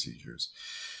surgical procedures.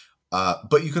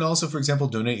 But you can also, for example,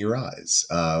 donate your eyes,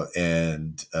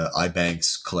 and eye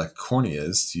banks collect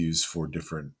corneas to use for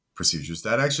different procedures.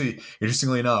 That actually,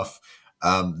 interestingly enough,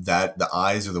 that the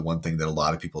eyes are the one thing that a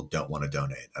lot of people don't want to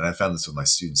donate. And I found this with my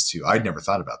students too. I'd never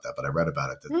thought about that, but I read about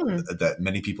it, that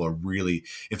many people are really,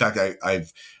 in fact, I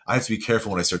have to be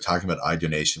careful when I start talking about eye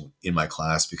donation in my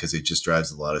class, because it just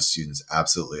drives a lot of students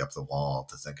absolutely up the wall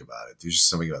to think about it. There's just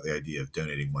something about the idea of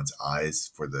donating one's eyes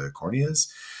for the corneas,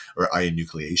 or eye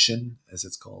enucleation, as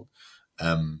it's called,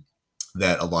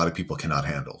 that a lot of people cannot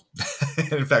handle.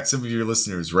 And in fact, some of your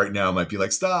listeners right now might be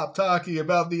like, stop talking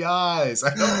about the eyes.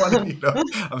 I don't want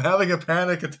to, I'm having a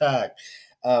panic attack.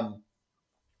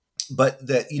 But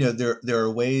that, there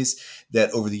are ways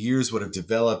that over the years, what have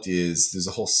developed is there's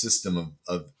a whole system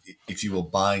of, if you will,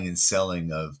 buying and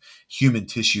selling of human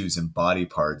tissues and body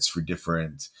parts for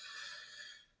different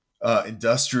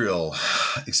industrial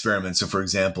experiments. So, for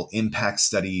example, impact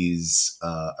studies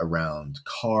around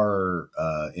car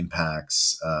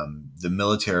impacts. The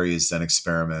military has done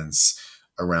experiments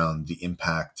around the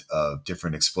impact of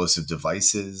different explosive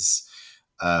devices.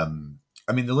 I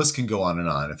mean, the list can go on and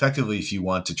on. Effectively, if you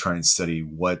want to try and study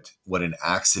what an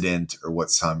accident or what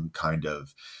some kind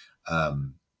of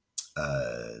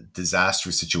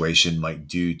disastrous situation might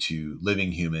do to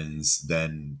living humans,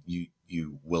 then you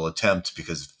will attempt,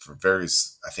 because for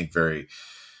various, I think, very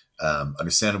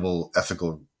understandable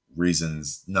ethical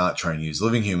reasons, not try and use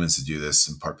living humans to do this,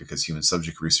 in part because human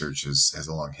subject research has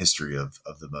a long history of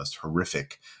the most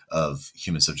horrific of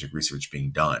human subject research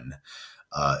being done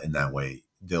in that way.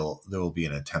 There will be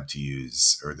an attempt to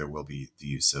use, or there will be the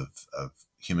use of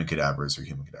human cadavers or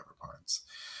human cadaver parts.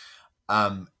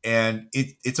 And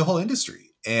it's a whole industry.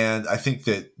 And I think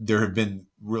that there have been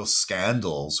real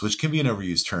scandals, which can be an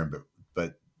overused term,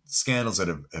 but scandals that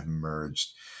have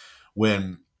emerged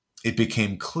when it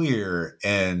became clear.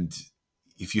 And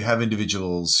if you have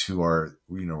individuals who are,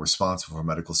 responsible for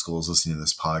medical schools listening to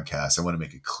this podcast, I want to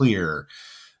make it clear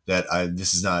that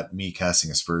this is not me casting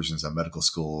aspersions on medical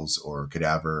schools or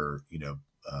cadaver,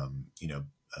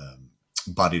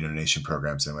 body donation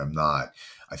programs. And I'm not.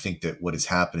 I think that what has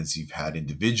happened is you've had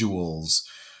individuals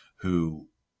who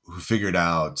figured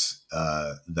out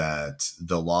that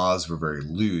the laws were very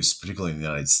loose, particularly in the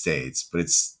United States, but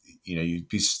it's, you'd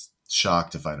be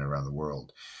shocked to find it around the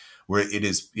world, where it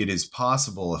is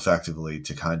possible effectively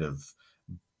to kind of,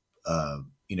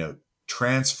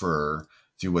 transfer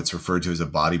through what's referred to as a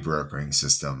body brokering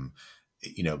system,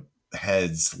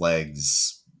 heads,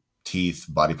 legs, teeth,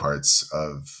 body parts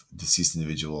of deceased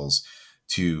individuals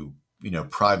to,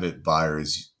 private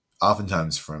buyers,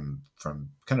 oftentimes from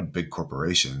kind of big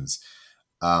corporations,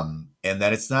 and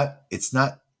that it's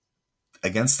not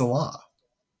against the law,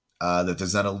 that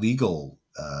there's not a legal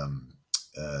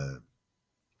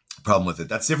problem with it.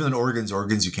 That's different than organs.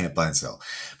 Organs you can't buy and sell,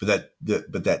 but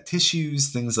that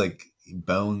tissues, things like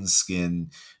bones, skin,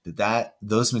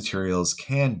 those materials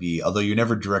can be, although you're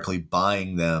never directly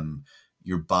buying them,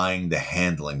 you're buying the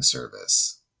handling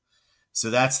service. So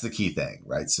that's the key thing,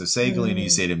 right? So say, Galina, you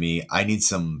say to me, I need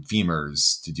some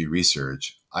femurs to do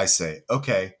research. I say,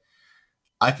 okay,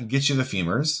 I can get you the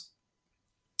femurs,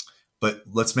 but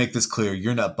let's make this clear.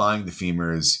 You're not buying the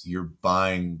femurs. You're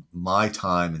buying my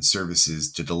time and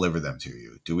services to deliver them to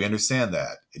you. Do we understand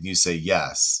that? And you say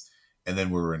yes. And then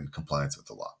we're in compliance with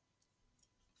the law.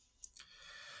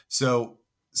 So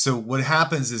what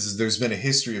happens is there's been a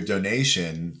history of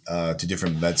donation to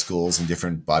different med schools and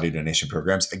different body donation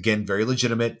programs. Again, very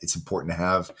legitimate. It's important to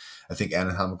have, I think,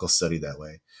 anatomical study that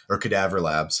way, or cadaver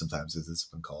labs sometimes, as it's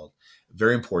been called.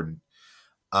 Very important.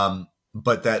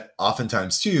 But that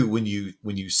oftentimes too, when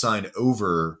you sign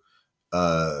over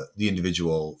the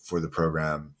individual for the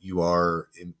program, you are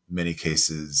in many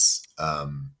cases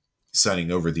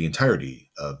signing over the entirety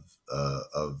of,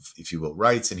 if you will,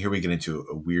 rights. And here we get into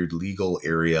a weird legal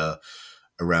area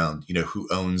around, who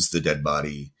owns the dead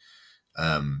body,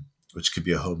 which could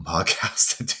be a whole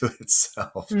podcast into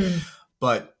itself.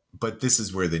 But this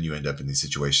is where then you end up in these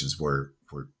situations where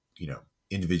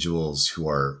individuals who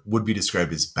would be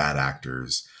described as bad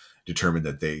actors determine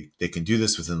that they can do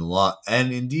this within the law.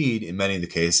 And indeed, in many of the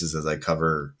cases, as I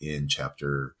cover in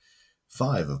chapter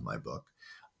 5 of my book,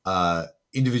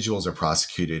 individuals are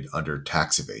prosecuted under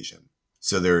tax evasion.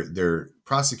 So they're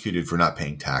prosecuted for not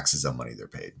paying taxes on money they're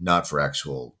paid, not for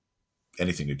actual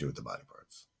anything to do with the body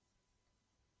parts.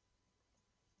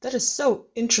 That is so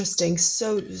interesting.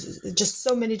 So just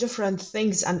so many different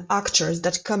things and actors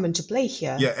that come into play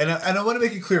here. Yeah, and I want to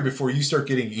make it clear before you start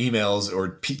getting emails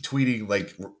or tweeting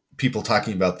like people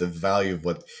talking about the value of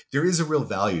what there is a real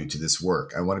value to this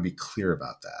work. I want to be clear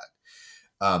about that.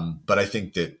 But I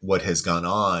think that what has gone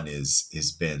on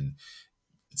has been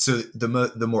so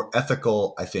the more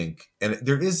ethical, I think, and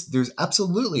there's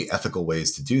absolutely ethical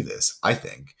ways to do this, I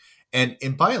think, and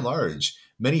by and large,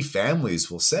 many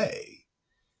families will say,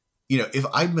 if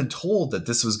I'd been told that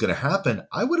this was going to happen,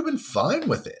 I would have been fine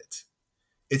with it.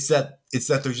 It's that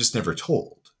they're just never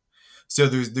told. So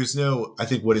there's no, I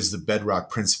think, what is the bedrock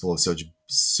principle of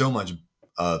so much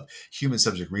of human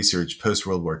subject research post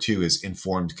World War II is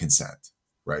informed consent,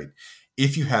 right?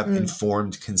 If you have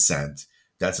informed consent,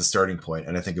 that's a starting point,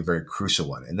 and I think a very crucial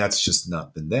one. And that's just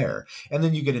not been there. And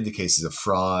then you get into cases of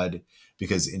fraud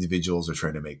because individuals are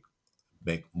trying to make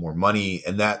more money.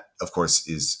 And that, of course,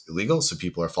 is illegal. So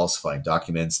people are falsifying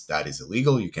documents. That is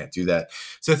illegal. You can't do that.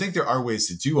 So I think there are ways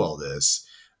to do all this,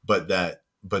 but that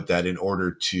in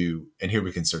order to, and here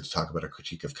we can start to talk about a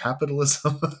critique of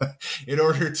capitalism, in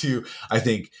order to, I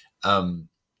think,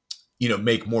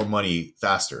 make more money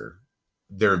faster,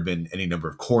 there have been any number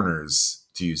of corners,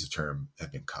 to use a term, have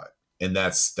been cut. And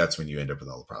that's when you end up with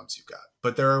all the problems you've got.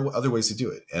 But there are other ways to do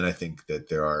it. And I think that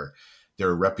there are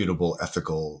reputable,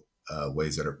 ethical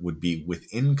ways that would be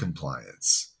within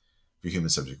compliance for human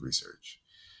subject research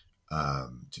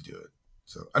to do it.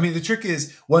 So, I mean, the trick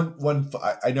is I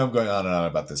know I'm going on and on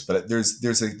about this, but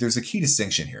there's a key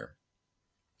distinction here,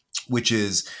 which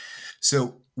is,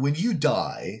 so when you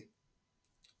die,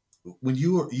 when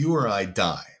you or I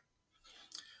die,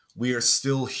 we are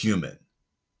still human,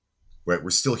 right?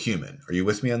 We're still human. Are you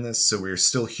with me on this? So we are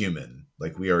still human,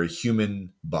 like we are a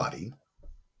human body.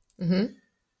 Mm-hmm.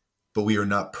 But we are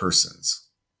not persons.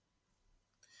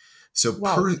 So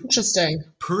interesting.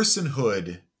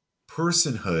 Personhood,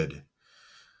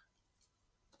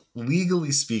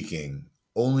 legally speaking,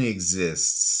 only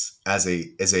exists as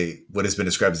a what has been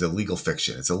described as a legal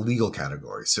fiction. It's a legal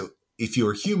category. So if you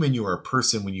are human, you are a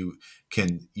person when you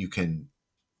can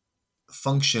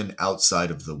function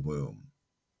outside of the womb.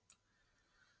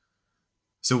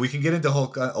 So we can get into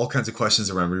all kinds of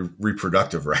questions around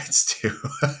reproductive rights too,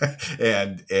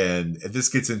 and this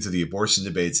gets into the abortion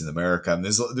debates in America. And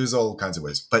there's all kinds of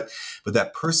ways, but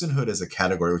that personhood as a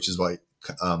category, which is why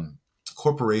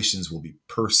corporations will be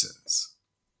persons.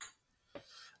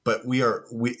 But we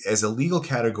as a legal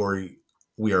category,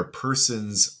 we are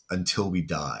persons until we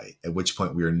die. At which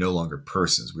point we are no longer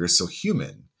persons. We are still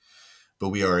human, but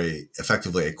we are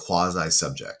effectively a quasi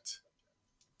subject,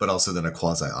 but also then a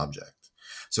quasi object.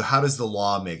 So how does the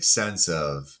law make sense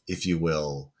of, if you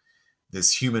will,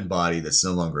 this human body that's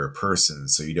no longer a person,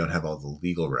 so you don't have all the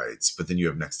legal rights, but then you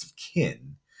have next of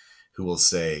kin who will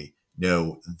say,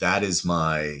 no, that is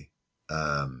my,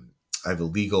 I have a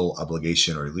legal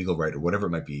obligation or a legal right or whatever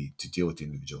it might be to deal with the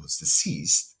individual who's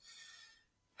deceased.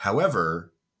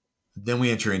 However, then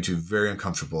we enter into very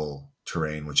uncomfortable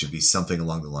terrain, which would be something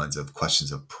along the lines of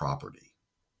questions of property.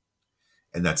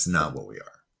 And that's not what we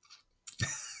are.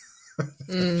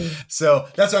 So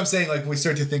that's what I'm saying. Like, we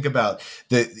start to think about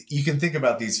you can think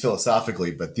about these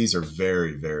philosophically, but these are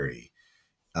very, very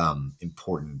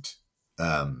important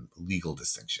legal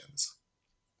distinctions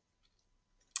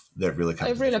that really come.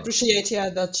 I really appreciate,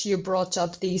 that you brought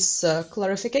up these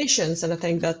clarifications, and I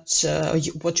think that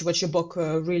what your book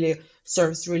really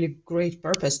serves really great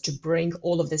purpose to bring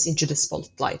all of this into the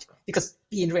spotlight. Because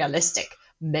being realistic,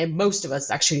 most of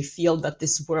us actually feel that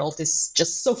this world is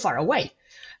just so far away,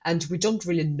 and we don't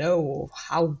really know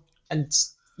how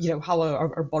how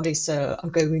our bodies are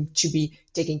going to be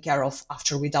taken care of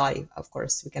after we die. Of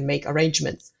course, we can make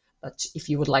arrangements, but if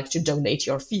you would like to donate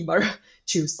your femur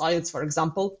to science, for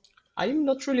example, I'm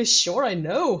not really sure I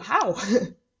know how.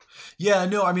 Yeah,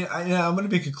 no, I mean, I'm going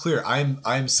to make it clear.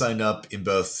 I'm signed up in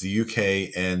both the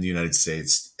UK and the United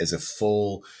States as a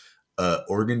full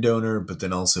organ donor, but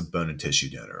then also bone and tissue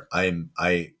donor. I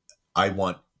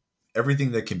want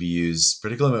everything that can be used,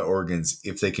 particularly my organs,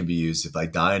 if they can be used, if I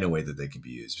die in a way that they can be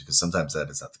used, because sometimes that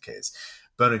is not the case.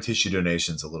 Bone and tissue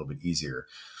donation is a little bit easier.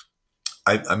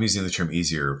 I'm using the term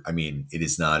easier. I mean,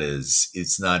 it's not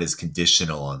as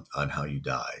conditional on how you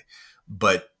die,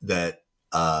 but that,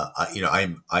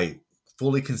 I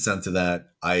fully consent to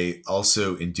that. I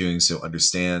also, in doing so,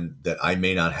 understand that I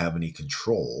may not have any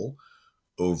control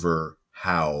over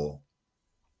how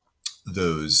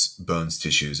those bones,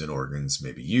 tissues, and organs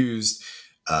may be used.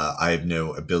 I have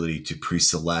no ability to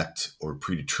pre-select or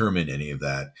predetermine any of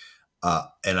that.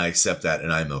 And I accept that,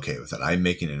 and I'm okay with that. I'm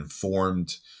making an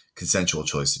informed, consensual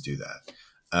choice to do that.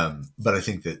 But I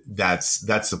think that's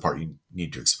the part you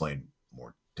need to explain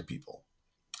more to people,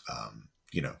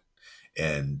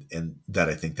 and that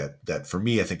I think that for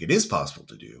me, I think it is possible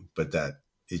to do, but that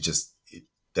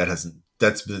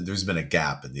there's been a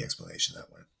gap in the explanation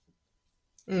that way.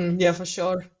 Yeah, for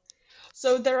sure.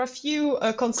 So there are a few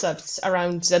concepts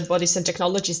around dead bodies and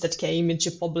technologies that came into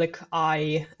public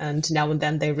eye, and now and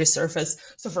then they resurface.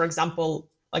 So, for example,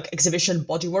 like exhibition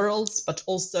body worlds, but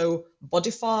also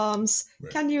body farms.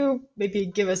 Right. Can you maybe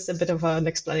give us a bit of an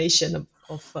explanation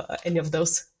of any of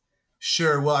those?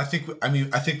 Sure. Well, I think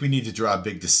we need to draw a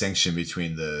big distinction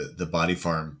between the body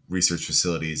farm research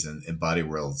facilities and body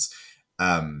worlds.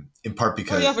 In part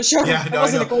because, for sure. Yeah, no,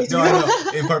 I know.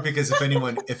 In part because if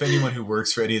anyone who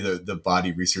works for any of the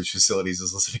body research facilities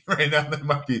is listening right now, they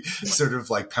might be sort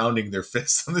of like pounding their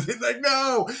fists on the thing, like,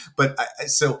 no. But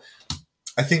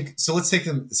I think so. Let's take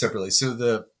them separately. So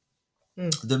the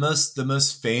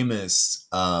most famous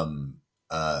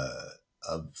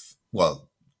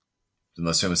the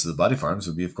most famous of the body farms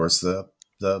would be, of course, the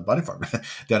body farm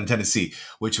down in Tennessee,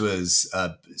 which was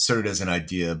started as an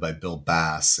idea by Bill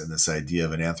Bass, and this idea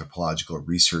of an anthropological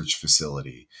research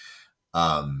facility.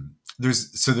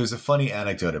 There's a funny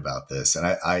anecdote about this,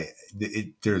 and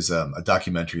there's a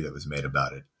documentary that was made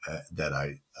about it that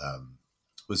I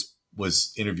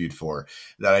was interviewed for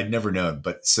that I'd never known.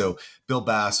 But so Bill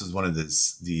Bass was one of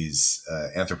these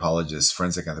anthropologists,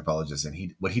 forensic anthropologists,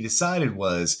 and what he decided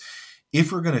was,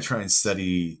 if we're going to try and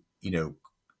study,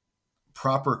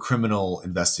 proper criminal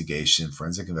investigation,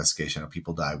 forensic investigation, how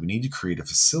people die, we need to create a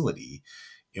facility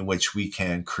in which we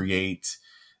can create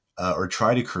or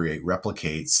try to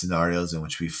replicate scenarios in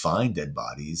which we find dead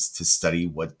bodies to study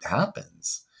what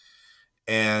happens.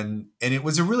 And it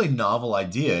was a really novel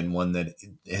idea, and one that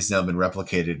has now been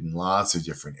replicated in lots of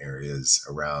different areas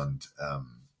around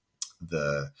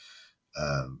the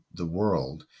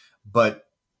world. But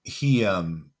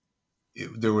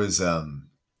there was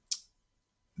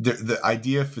the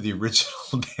idea for the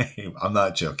original name, I'm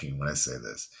not joking when I say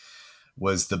this,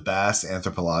 was the Bass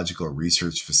Anthropological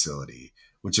Research Facility,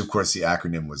 which of course the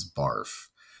acronym was BARF.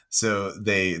 So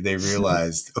they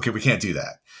realized, okay, we can't do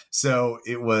that. So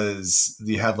it was,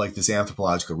 you have like this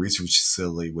anthropological research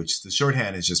facility, which the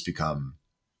shorthand has just become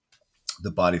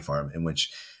the body farm, in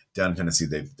which down in Tennessee,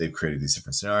 they've created these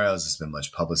different scenarios. It's been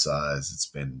much publicized. It's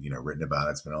been, written about.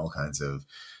 It's been all kinds of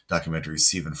documentaries.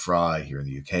 Stephen Fry here in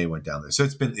the UK went down there. So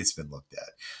it's been looked at.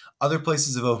 Other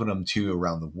places have opened them too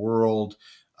around the world.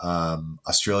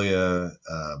 Australia,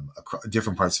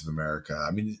 different parts of America.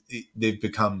 I mean, they've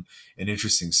become an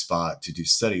interesting spot to do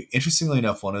study. Interestingly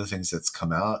enough, one of the things that's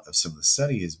come out of some of the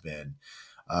study has been,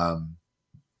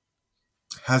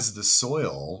 has the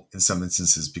soil in some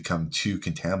instances become too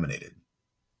contaminated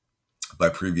by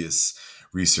previous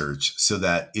research, so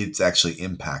that it's actually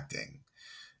impacting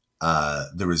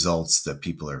the results that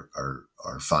people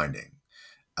are finding.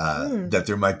 that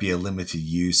there might be a limited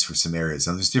use for some areas.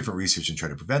 Now, there's different research in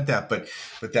trying to prevent that, but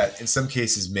that in some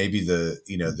cases, maybe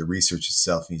the research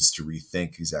itself needs to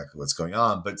rethink exactly what's going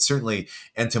on. But certainly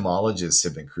entomologists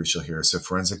have been crucial here. So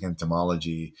forensic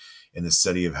entomology and the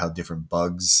study of how different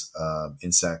bugs,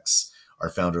 insects are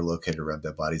found or located around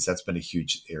dead bodies, that's been a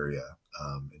huge area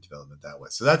in development that way.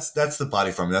 So that's the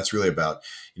body farm. And that's really about,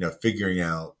 figuring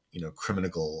out,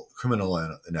 criminal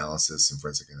analysis and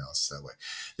forensic analysis that way.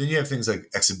 Then you have things like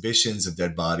exhibitions of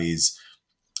dead bodies,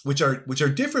 which are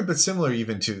different but similar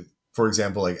even to, for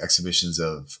example, like exhibitions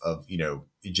of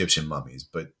Egyptian mummies,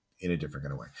 but in a different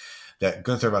kind of way. That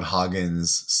Gunther von Hagens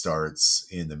starts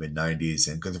in the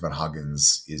mid-90s, and Gunther von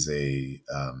Hagens is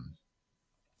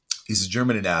he's a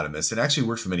German anatomist and actually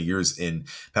worked for many years in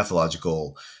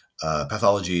pathology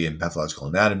and pathological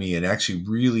anatomy. And actually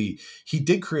really, he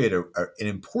did create an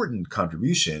important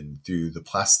contribution through the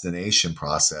plastination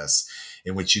process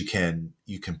in which you can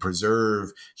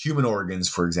preserve human organs,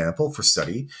 for example, for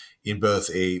study in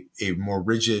both a more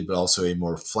rigid, but also a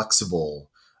more flexible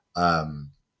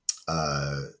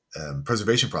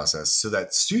preservation process so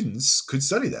that students could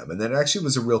study them. And that actually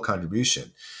was a real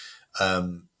contribution.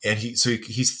 And he's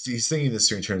thinking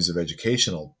this in terms of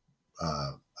educational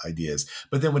ideas.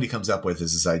 But then what he comes up with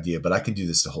is this idea, but I can do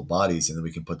this to whole bodies and then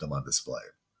we can put them on display.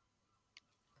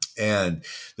 And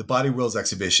the Body Worlds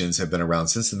exhibitions have been around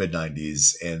since the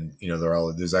mid-90s. And,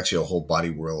 there's actually a whole Body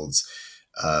Worlds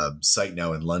site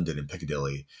now in London in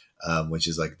Piccadilly, which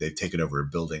is like they've taken over a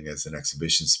building as an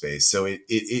exhibition space. So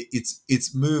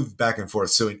it's moved back and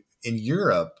forth. So in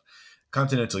Europe,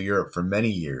 continental Europe, for many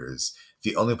years,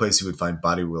 the only place you would find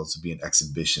Body Worlds would be in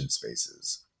exhibition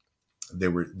spaces. They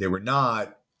were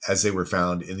not, as they were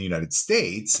found in the United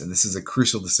States, and this is a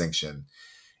crucial distinction,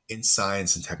 in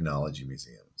science and technology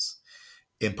museums.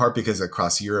 In part because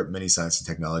across Europe, many science and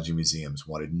technology museums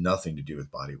wanted nothing to do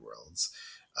with Body Worlds.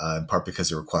 In part because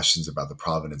there were questions about the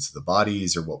provenance of the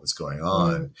bodies or what was going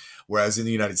on. Whereas in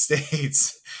the United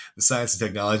States, the science and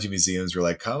technology museums were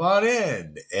like, come on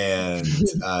in. And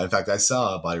in fact, I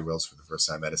saw Body Worlds for the first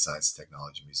time at a science and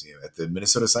technology museum at the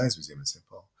Minnesota Science Museum in St.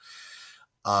 Paul.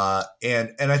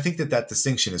 And I think that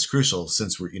distinction is crucial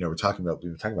since we've been talking about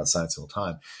science the whole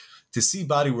time. To see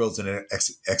Body Worlds in an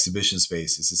exhibition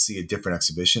space is to see a different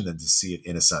exhibition than to see it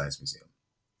in a science museum.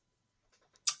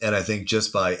 And I think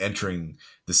just by entering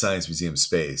the science museum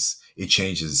space, it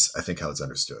changes, I think, how it's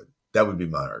understood. That would be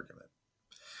my argument.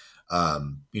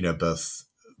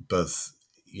 Both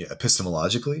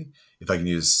epistemologically, if I can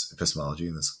use epistemology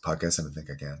in this podcast, I don't think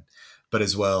I can, but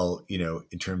as well,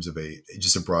 in terms of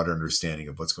just a broader understanding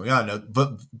of what's going on. Now,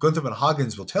 but Gunther von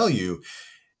Hagens will tell you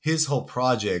his whole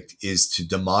project is to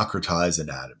democratize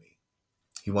anatomy.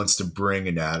 He wants to bring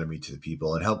anatomy to the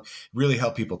people and help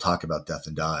people talk about death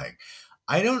and dying.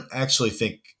 I don't actually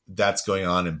think that's going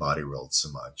on in Body Worlds so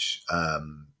much.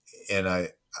 And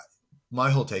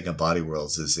my whole take on Body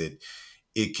Worlds is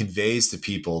it conveys to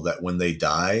people that when they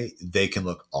die, they can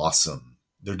look awesome.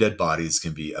 Their dead bodies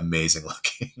can be amazing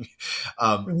looking.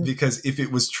 Because if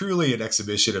it was truly an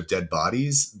exhibition of dead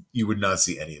bodies, you would not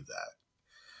see any of that.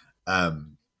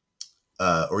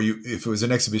 If it was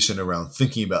an exhibition around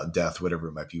thinking about death, whatever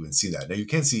it might be, you wouldn't see that. Now you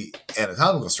can see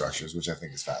anatomical structures, which I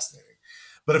think is fascinating.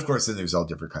 But of course, then there's all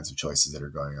different kinds of choices that are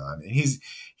going on. And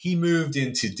he moved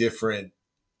into different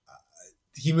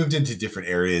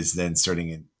areas then starting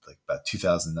in like about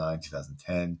 2009,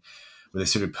 2010, where they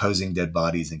started posing dead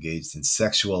bodies engaged in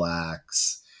sexual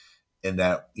acts. And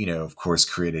that, of course,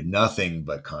 created nothing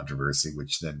but controversy,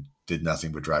 which then did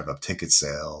nothing but drive up ticket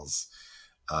sales.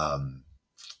 And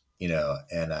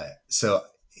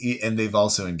they've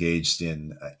also engaged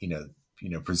in,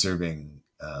 preserving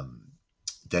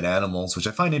dead animals, which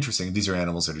I find interesting. These are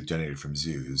animals that are donated from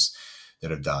zoos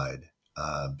that have died,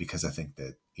 because I think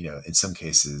that, in some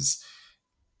cases,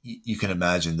 you can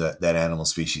imagine that animal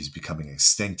species becoming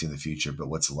extinct in the future, but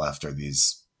what's left are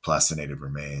these plastinated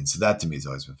remains. So that to me has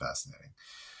always been fascinating.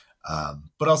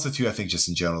 But also too, I think just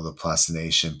in general, the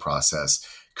plastination process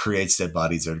creates dead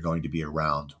bodies that are going to be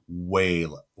around way,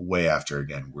 way after,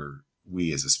 again,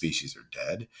 we as a species are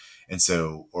dead. And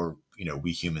so,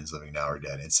 we humans living now are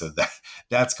dead. And so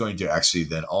that's going to actually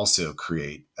then also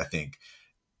create, I think,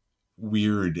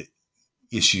 weird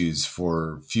issues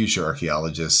for future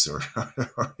archaeologists or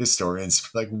historians.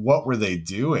 Like, what were they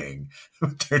doing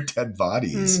with their dead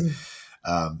bodies?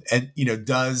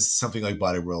 Does something like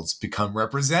Body Worlds become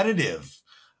representative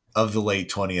of the late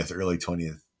 20th, early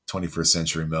 21st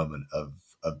century moment of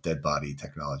dead body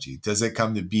technology? Does it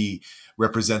come to be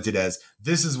represented as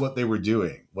this is what they were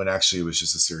doing when actually it was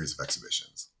just a series of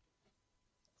exhibitions?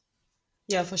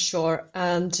 Yeah, for sure.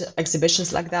 And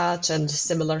exhibitions like that and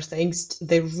similar things,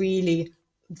 they really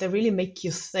make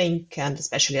you think. And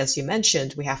especially as you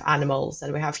mentioned, we have animals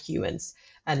and we have humans,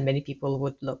 and many people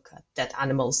would look at dead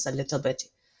animals a little bit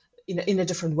in a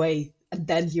different way. And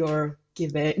then you're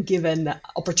given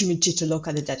opportunity to look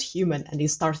at a dead human, and you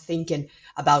start thinking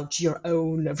about your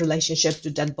own relationship to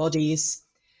dead bodies.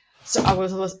 So I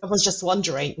was just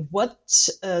wondering, what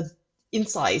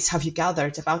insights have you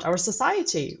gathered about our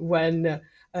society when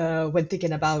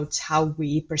thinking about how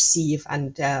we perceive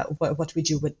and what we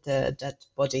do with the dead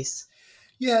bodies?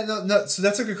 Yeah, no. So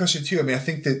that's a good question too. I mean, I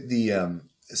think that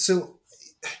so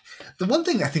the one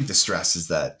thing I think to stress is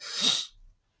that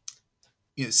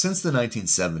since the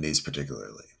 1970s,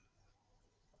 particularly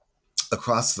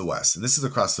across the West, and this is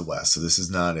across the West, so this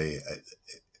is not a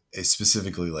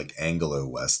specifically like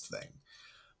Anglo-West thing,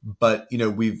 but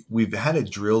we've had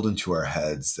it drilled into our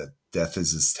heads that death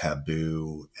is this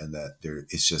taboo and that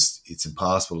it's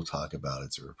impossible to talk about,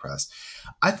 it's repressed.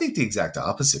 I think the exact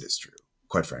opposite is true,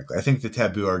 quite frankly. I think the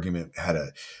taboo argument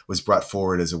was brought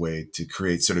forward as a way to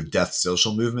create sort of death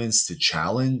social movements to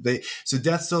challenge. So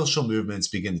death social movements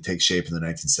begin to take shape in the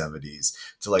 1970s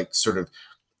to like sort of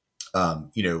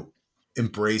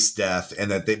embrace death, and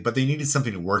but they needed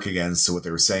something to work against. So what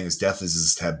they were saying is death is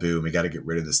this taboo, and we got to get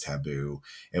rid of this taboo,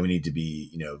 and we need to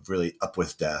be, really up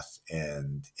with death.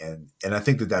 And I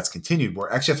think that that's continued.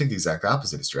 Where actually, I think the exact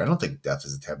opposite is true. I don't think death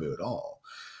is a taboo at all.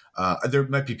 There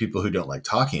might be people who don't like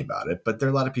talking about it, but there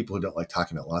are a lot of people who don't like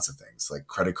talking about lots of things like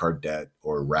credit card debt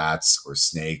or rats or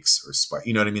snakes or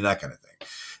you know what I mean? That kind of thing.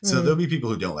 So there'll be people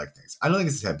who don't like things. I don't think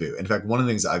it's a taboo. In fact, one of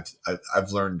the things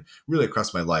I've learned really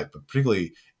across my life, but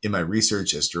particularly in my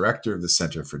research as director of the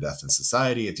Center for Death and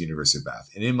Society at the University of Bath,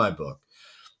 and in my book,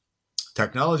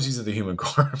 Technologies of the Human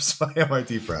Corpse by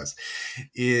MIT Press,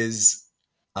 is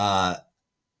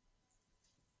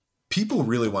people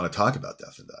really want to talk about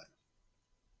death and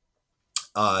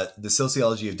dying. The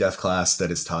sociology of death class that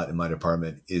is taught in my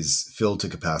department is filled to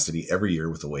capacity every year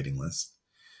with a waiting list.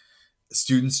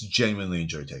 Students genuinely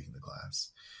enjoy taking the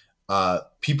class.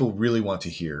 People really want to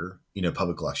hear,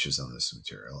 public lectures on this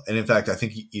material. And in fact, I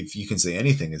think if you can say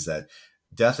anything, is that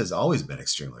death has always been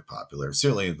extremely popular,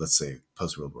 certainly, let's say,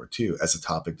 post-World War II, as a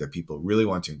topic that people really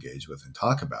want to engage with and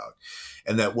talk about.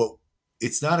 And that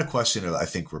it's not a question of, I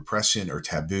think, repression or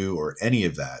taboo or any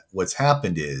of that. What's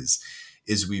happened is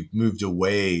we've moved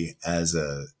away as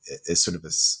sort of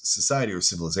a society or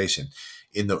civilization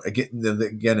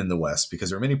again in the West, because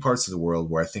there are many parts of the world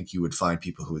where I think you would find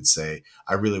people who would say,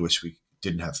 I really wish we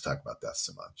didn't have to talk about death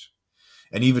so much.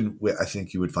 And even I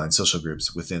think you would find social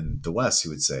groups within the West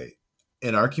who would say,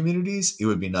 in our communities, it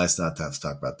would be nice not to have to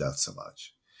talk about death so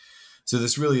much. So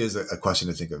this really is a question,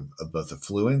 I think, of both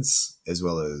affluence as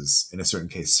well as, in a certain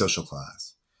case, social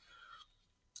class.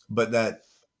 But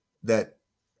that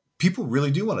people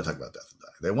really do want to talk about death and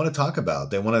dying. They want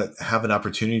to have an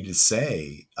opportunity to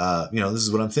say, this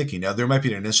is what I'm thinking. Now, there might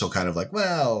be an initial kind of like,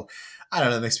 well, I don't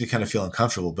know, it makes me kind of feel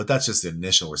uncomfortable, but that's just the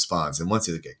initial response. And once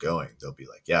they get going, they'll be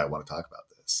like, yeah, I want to talk about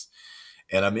this.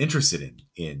 And I'm interested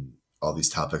in all these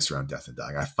topics around death and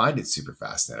dying. I find it super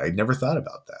fascinating. I'd never thought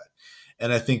about that.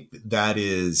 And I think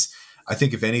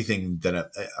if anything,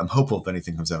 that I'm hopeful if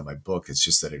anything comes out of my book, it's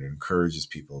just that it encourages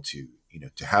people to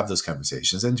have those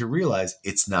conversations and to realize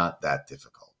it's not that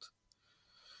difficult.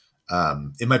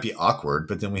 It might be awkward,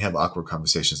 but then we have awkward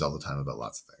conversations all the time about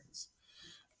lots of things.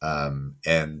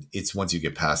 And it's once you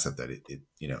get past that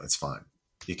it's fine.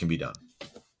 It can be done.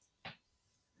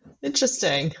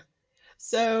 Interesting.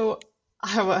 So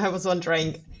I was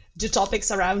wondering, do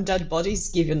topics around dead bodies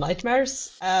give you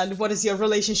nightmares? And what is your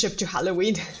relationship to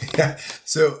Halloween? Yeah.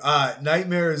 So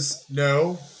nightmares,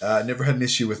 no. Never had an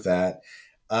issue with that.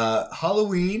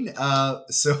 Halloween.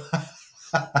 So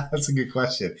that's a good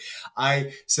question.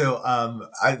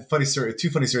 Funny story. Two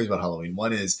funny stories about Halloween.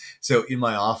 One is, so in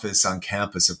my office on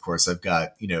campus, of course, I've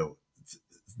got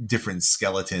different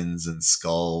skeletons and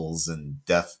skulls and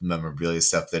death memorabilia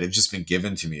stuff that have just been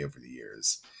given to me over the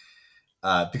years.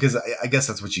 Because I guess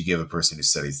that's what you give a person who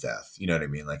studies death. You know what I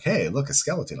mean? Like, hey, look, a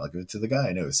skeleton. I'll give it to the guy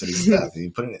I know who studies death. And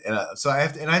you put it, so I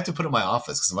have to put it in my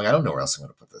office because I'm like, I don't know where else I'm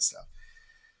going to put this stuff.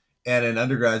 And an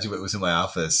undergraduate was in my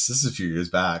office. This is a few years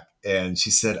back, and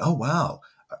she said, "Oh wow,"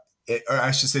 or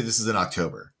I should say, this is in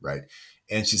October, right?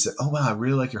 And she said, "Oh wow, I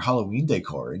really like your Halloween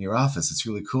decor in your office. It's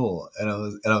really cool." And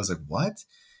I was like, "What?"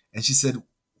 And she said,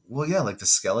 "Well, yeah, like the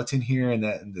skeleton here and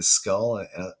the skull."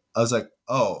 And I was like,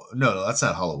 "Oh no, that's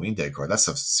not Halloween decor. That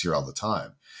stuff's here all the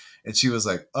time." And she was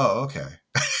like, "Oh, okay."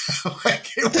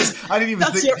 I didn't even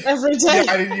that's think. your everyday.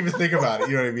 Yeah, I didn't even think about it.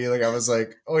 You know what I mean? Like I was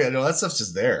like, "Oh yeah, no, that stuff's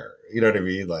just there." You know what I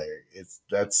mean? Like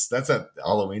that's a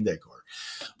Halloween decor.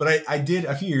 But I did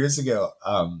a few years ago.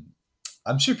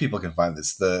 I'm sure people can find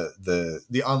this.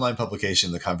 The online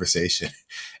publication, The Conversation,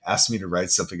 asked me to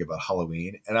write something about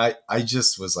Halloween, and I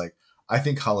just was like, I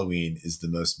think Halloween is the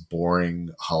most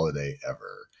boring holiday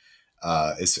ever.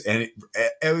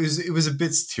 It was a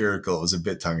bit satirical, it was a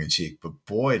bit tongue in cheek, but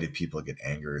boy, did people get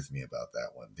angry with me about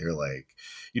that one. They're like,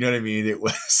 you know what I mean? It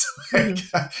was like,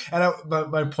 and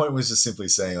my point was just simply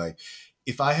saying, like,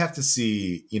 if I have to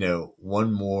see,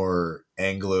 one more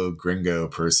Anglo gringo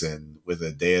person with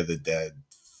a Day of the Dead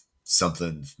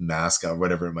something mask on,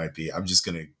 whatever it might be, I'm just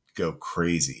gonna go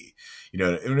crazy.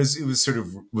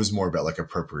 It was more about like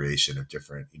appropriation of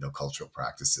different, cultural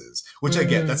practices, which I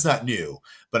get, that's not new,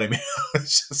 but I mean,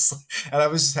 it's just, and I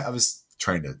was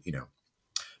trying to,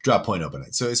 draw a point open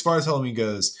it. So as far as Halloween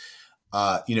goes,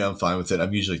 I'm fine with it.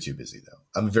 I'm usually too busy though.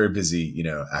 I'm a very busy,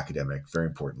 academic, very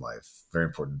important life, very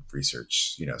important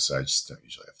research, so I just don't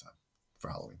usually have time for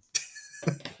Halloween.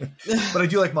 But I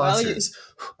do like monsters.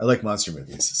 I like monster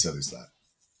movies. So there's that.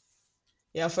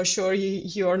 Yeah, for sure.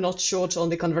 You are not short on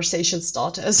the conversation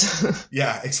starters.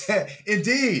 Yeah,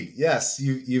 indeed. Yes,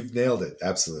 you've nailed it.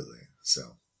 Absolutely. So.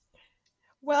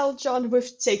 Well, John,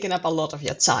 we've taken up a lot of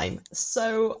your time.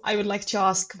 So I would like to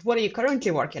ask, what are you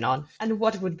currently working on, and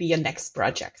what would be your next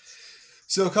project?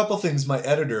 So a couple things. My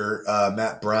editor,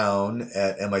 Matt Brown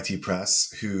at MIT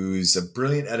Press, who's a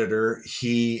brilliant editor,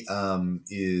 he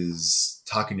is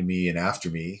talking to me and after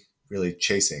me, really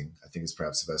chasing, I think is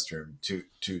perhaps the best term, to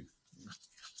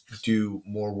do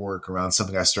more work around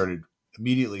something I started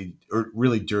immediately, or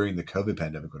really during the COVID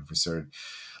pandemic, when we started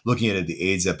looking at the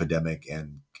AIDS epidemic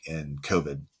and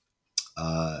COVID,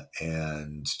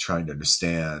 and trying to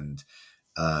understand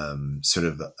sort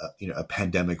of a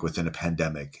pandemic within a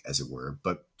pandemic, as it were.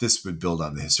 But this would build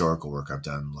on the historical work I've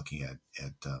done looking at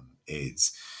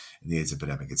AIDS and the AIDS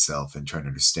epidemic itself, and trying to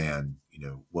understand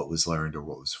what was learned or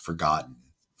what was forgotten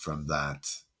from that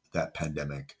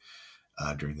pandemic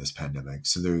during this pandemic.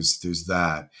 So there's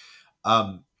that.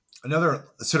 Another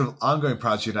sort of ongoing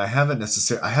project, I haven't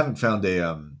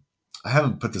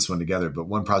put this one together, but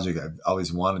one project I've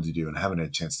always wanted to do and haven't had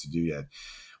a chance to do yet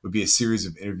would be a series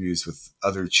of interviews with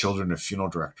other children of funeral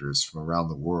directors from around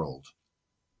the world.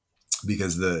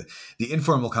 Because the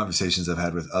informal conversations I've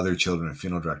had with other children of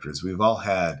funeral directors, we've all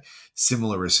had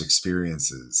similar-ish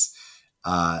experiences,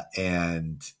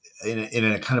 and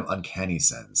in a kind of uncanny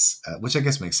sense, which I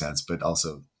guess makes sense, but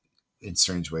also in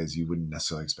strange ways you wouldn't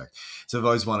necessarily expect. So I've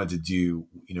always wanted to do,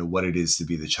 what it is to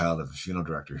be the child of a funeral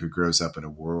director who grows up in a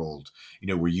world,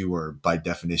 where you are by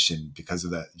definition, because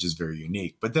of that, just very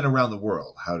unique. But then around the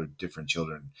world, how do different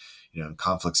children, in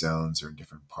conflict zones or in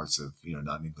different parts of,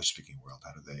 non-English speaking world,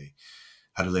 how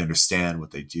do they understand what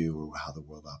they do or how the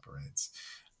world operates?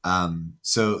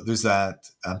 So there's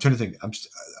that. I'm trying to think. I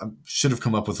should have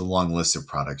come up with a long list of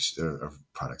projects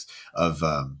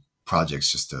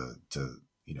just to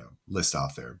list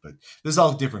off there. But there's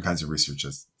all different kinds of research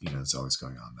that's it's always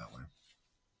going on that way.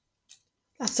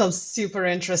 That sounds super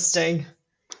interesting.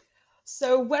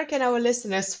 So where can our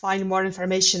listeners find more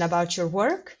information about your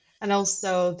work and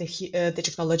also the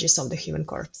technologies of the human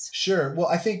corpse? Sure. Well,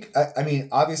 I think,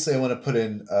 obviously I want to put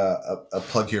in a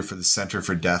plug here for the Center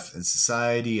for Death and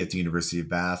Society at the University of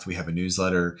Bath. We have a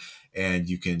newsletter, and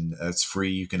it's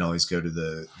free. You can always go to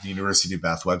the University of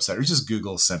Bath website, or just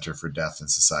Google Center for Death and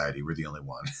Society. We're the only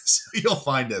one. So you'll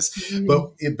find us. Mm-hmm.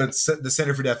 But the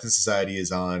Center for Death and Society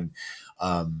is on,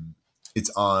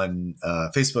 it's on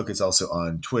Facebook. It's also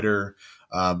on Twitter.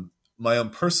 My own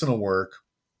personal work,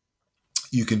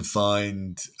 you can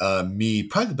find me.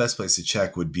 Probably the best place to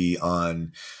check would be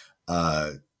on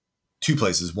two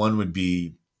places. One would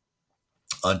be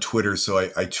on Twitter. So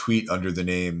I tweet under the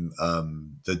name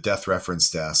the Death Reference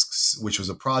Desks, which was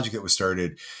a project that was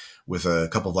started with a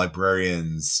couple of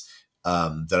librarians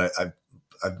that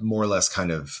I've more or less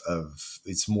kind of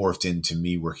it's morphed into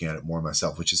me working on it more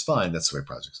myself, which is fine. That's the way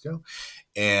projects go.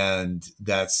 And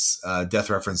that's Death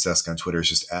Reference Desk on Twitter is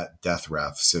just at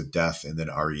DeathRef. So death and then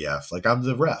REF. Like I'm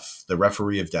the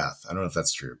referee of death. I don't know if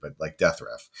that's true, but like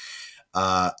DeathRef.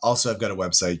 Also, I've got a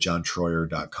website,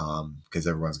 johntroyer.com, because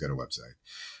everyone's got a website.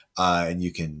 And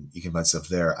you can find stuff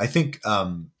there. I think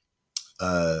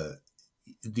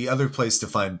the other place to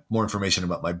find more information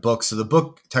about my book, so the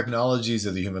book Technologies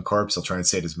of the Human Corpse, I'll try and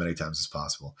say it as many times as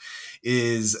possible,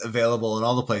 is available in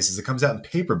all the places. It comes out in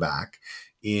paperback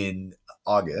in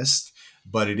August,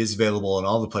 but it is available in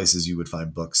all the places you would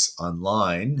find books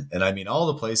online. And I mean all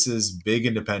the places, big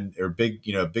independent or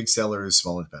big sellers,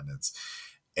 small independents.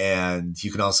 And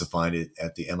you can also find it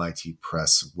at the MIT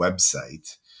Press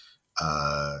website.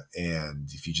 And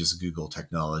if you just Google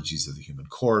Technologies of the Human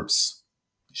Corpse,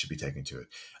 you should be taken to it.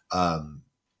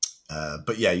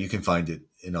 But yeah, you can find it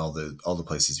in all the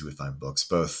places you would find books,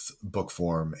 both book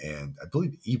form and I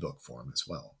believe ebook form as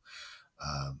well.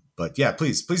 But yeah,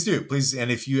 please do, please.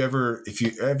 And if you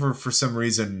ever for some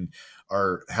reason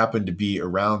happen to be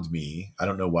around me, I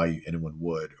don't know why anyone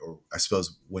would, or I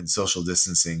suppose when social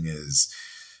distancing is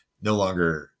no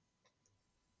longer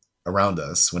around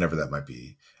us, whenever that might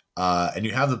be, and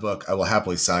you have the book, I will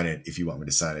happily sign it if you want me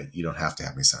to sign it. You don't have to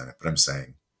have me sign it, but I'm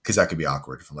saying, because that could be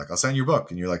awkward if I'm like, I'll sign your book,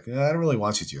 and you're like, I don't really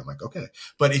want you to. I'm like, okay,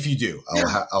 but if you do,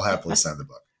 I'll happily sign the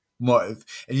book. More,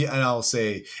 and I'll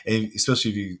say, and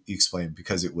especially if you explain,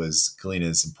 because it was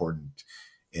Galina's important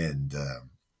and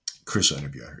crucial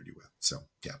interview I heard you with. So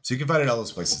yeah, so you can find it all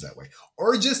those places that way,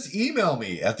 or just email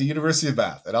me at the University of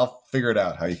Bath, and I'll figure it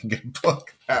out how you can get a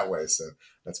book that way. So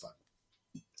that's fine.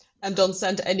 And don't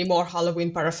send any more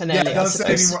Halloween paraphernalia. Yeah, don't send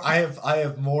any more. I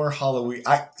have more Halloween.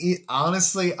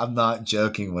 Honestly, I'm not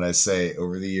joking when I say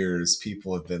over the years,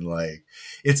 people have been like,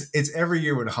 it's every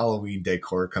year when Halloween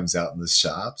decor comes out in the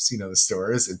shops, the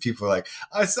stores, and people are like,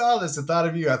 I saw this, I thought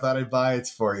of you, I thought I'd buy it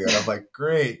for you. And I'm like,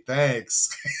 great, thanks.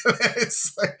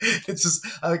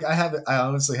 I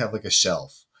honestly have like a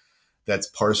shelf that's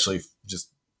partially just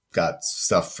got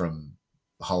stuff from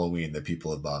Halloween that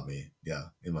people have bought me,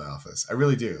 in my office. I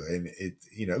really do, and it,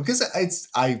 because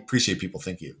I appreciate people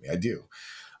thinking of me. I do,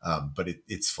 but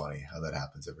it's funny how that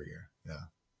happens every year. Yeah.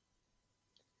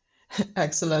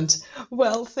 Excellent.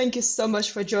 Well, thank you so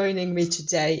much for joining me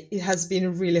today. It has been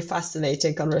a really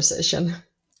fascinating conversation.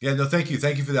 Yeah, no, thank you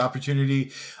for the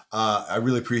opportunity. I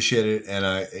really appreciate it, and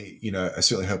I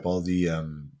certainly hope all the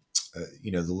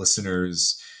the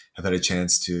listeners have had a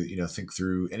chance to, think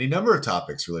through any number of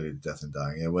topics related to death and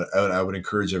dying. And I would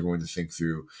encourage everyone to think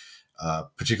through,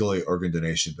 particularly organ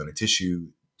donation, bone and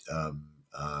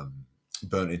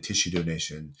tissue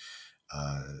donation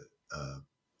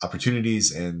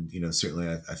opportunities. And,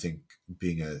 certainly I think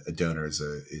being a donor is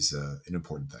an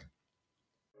important thing.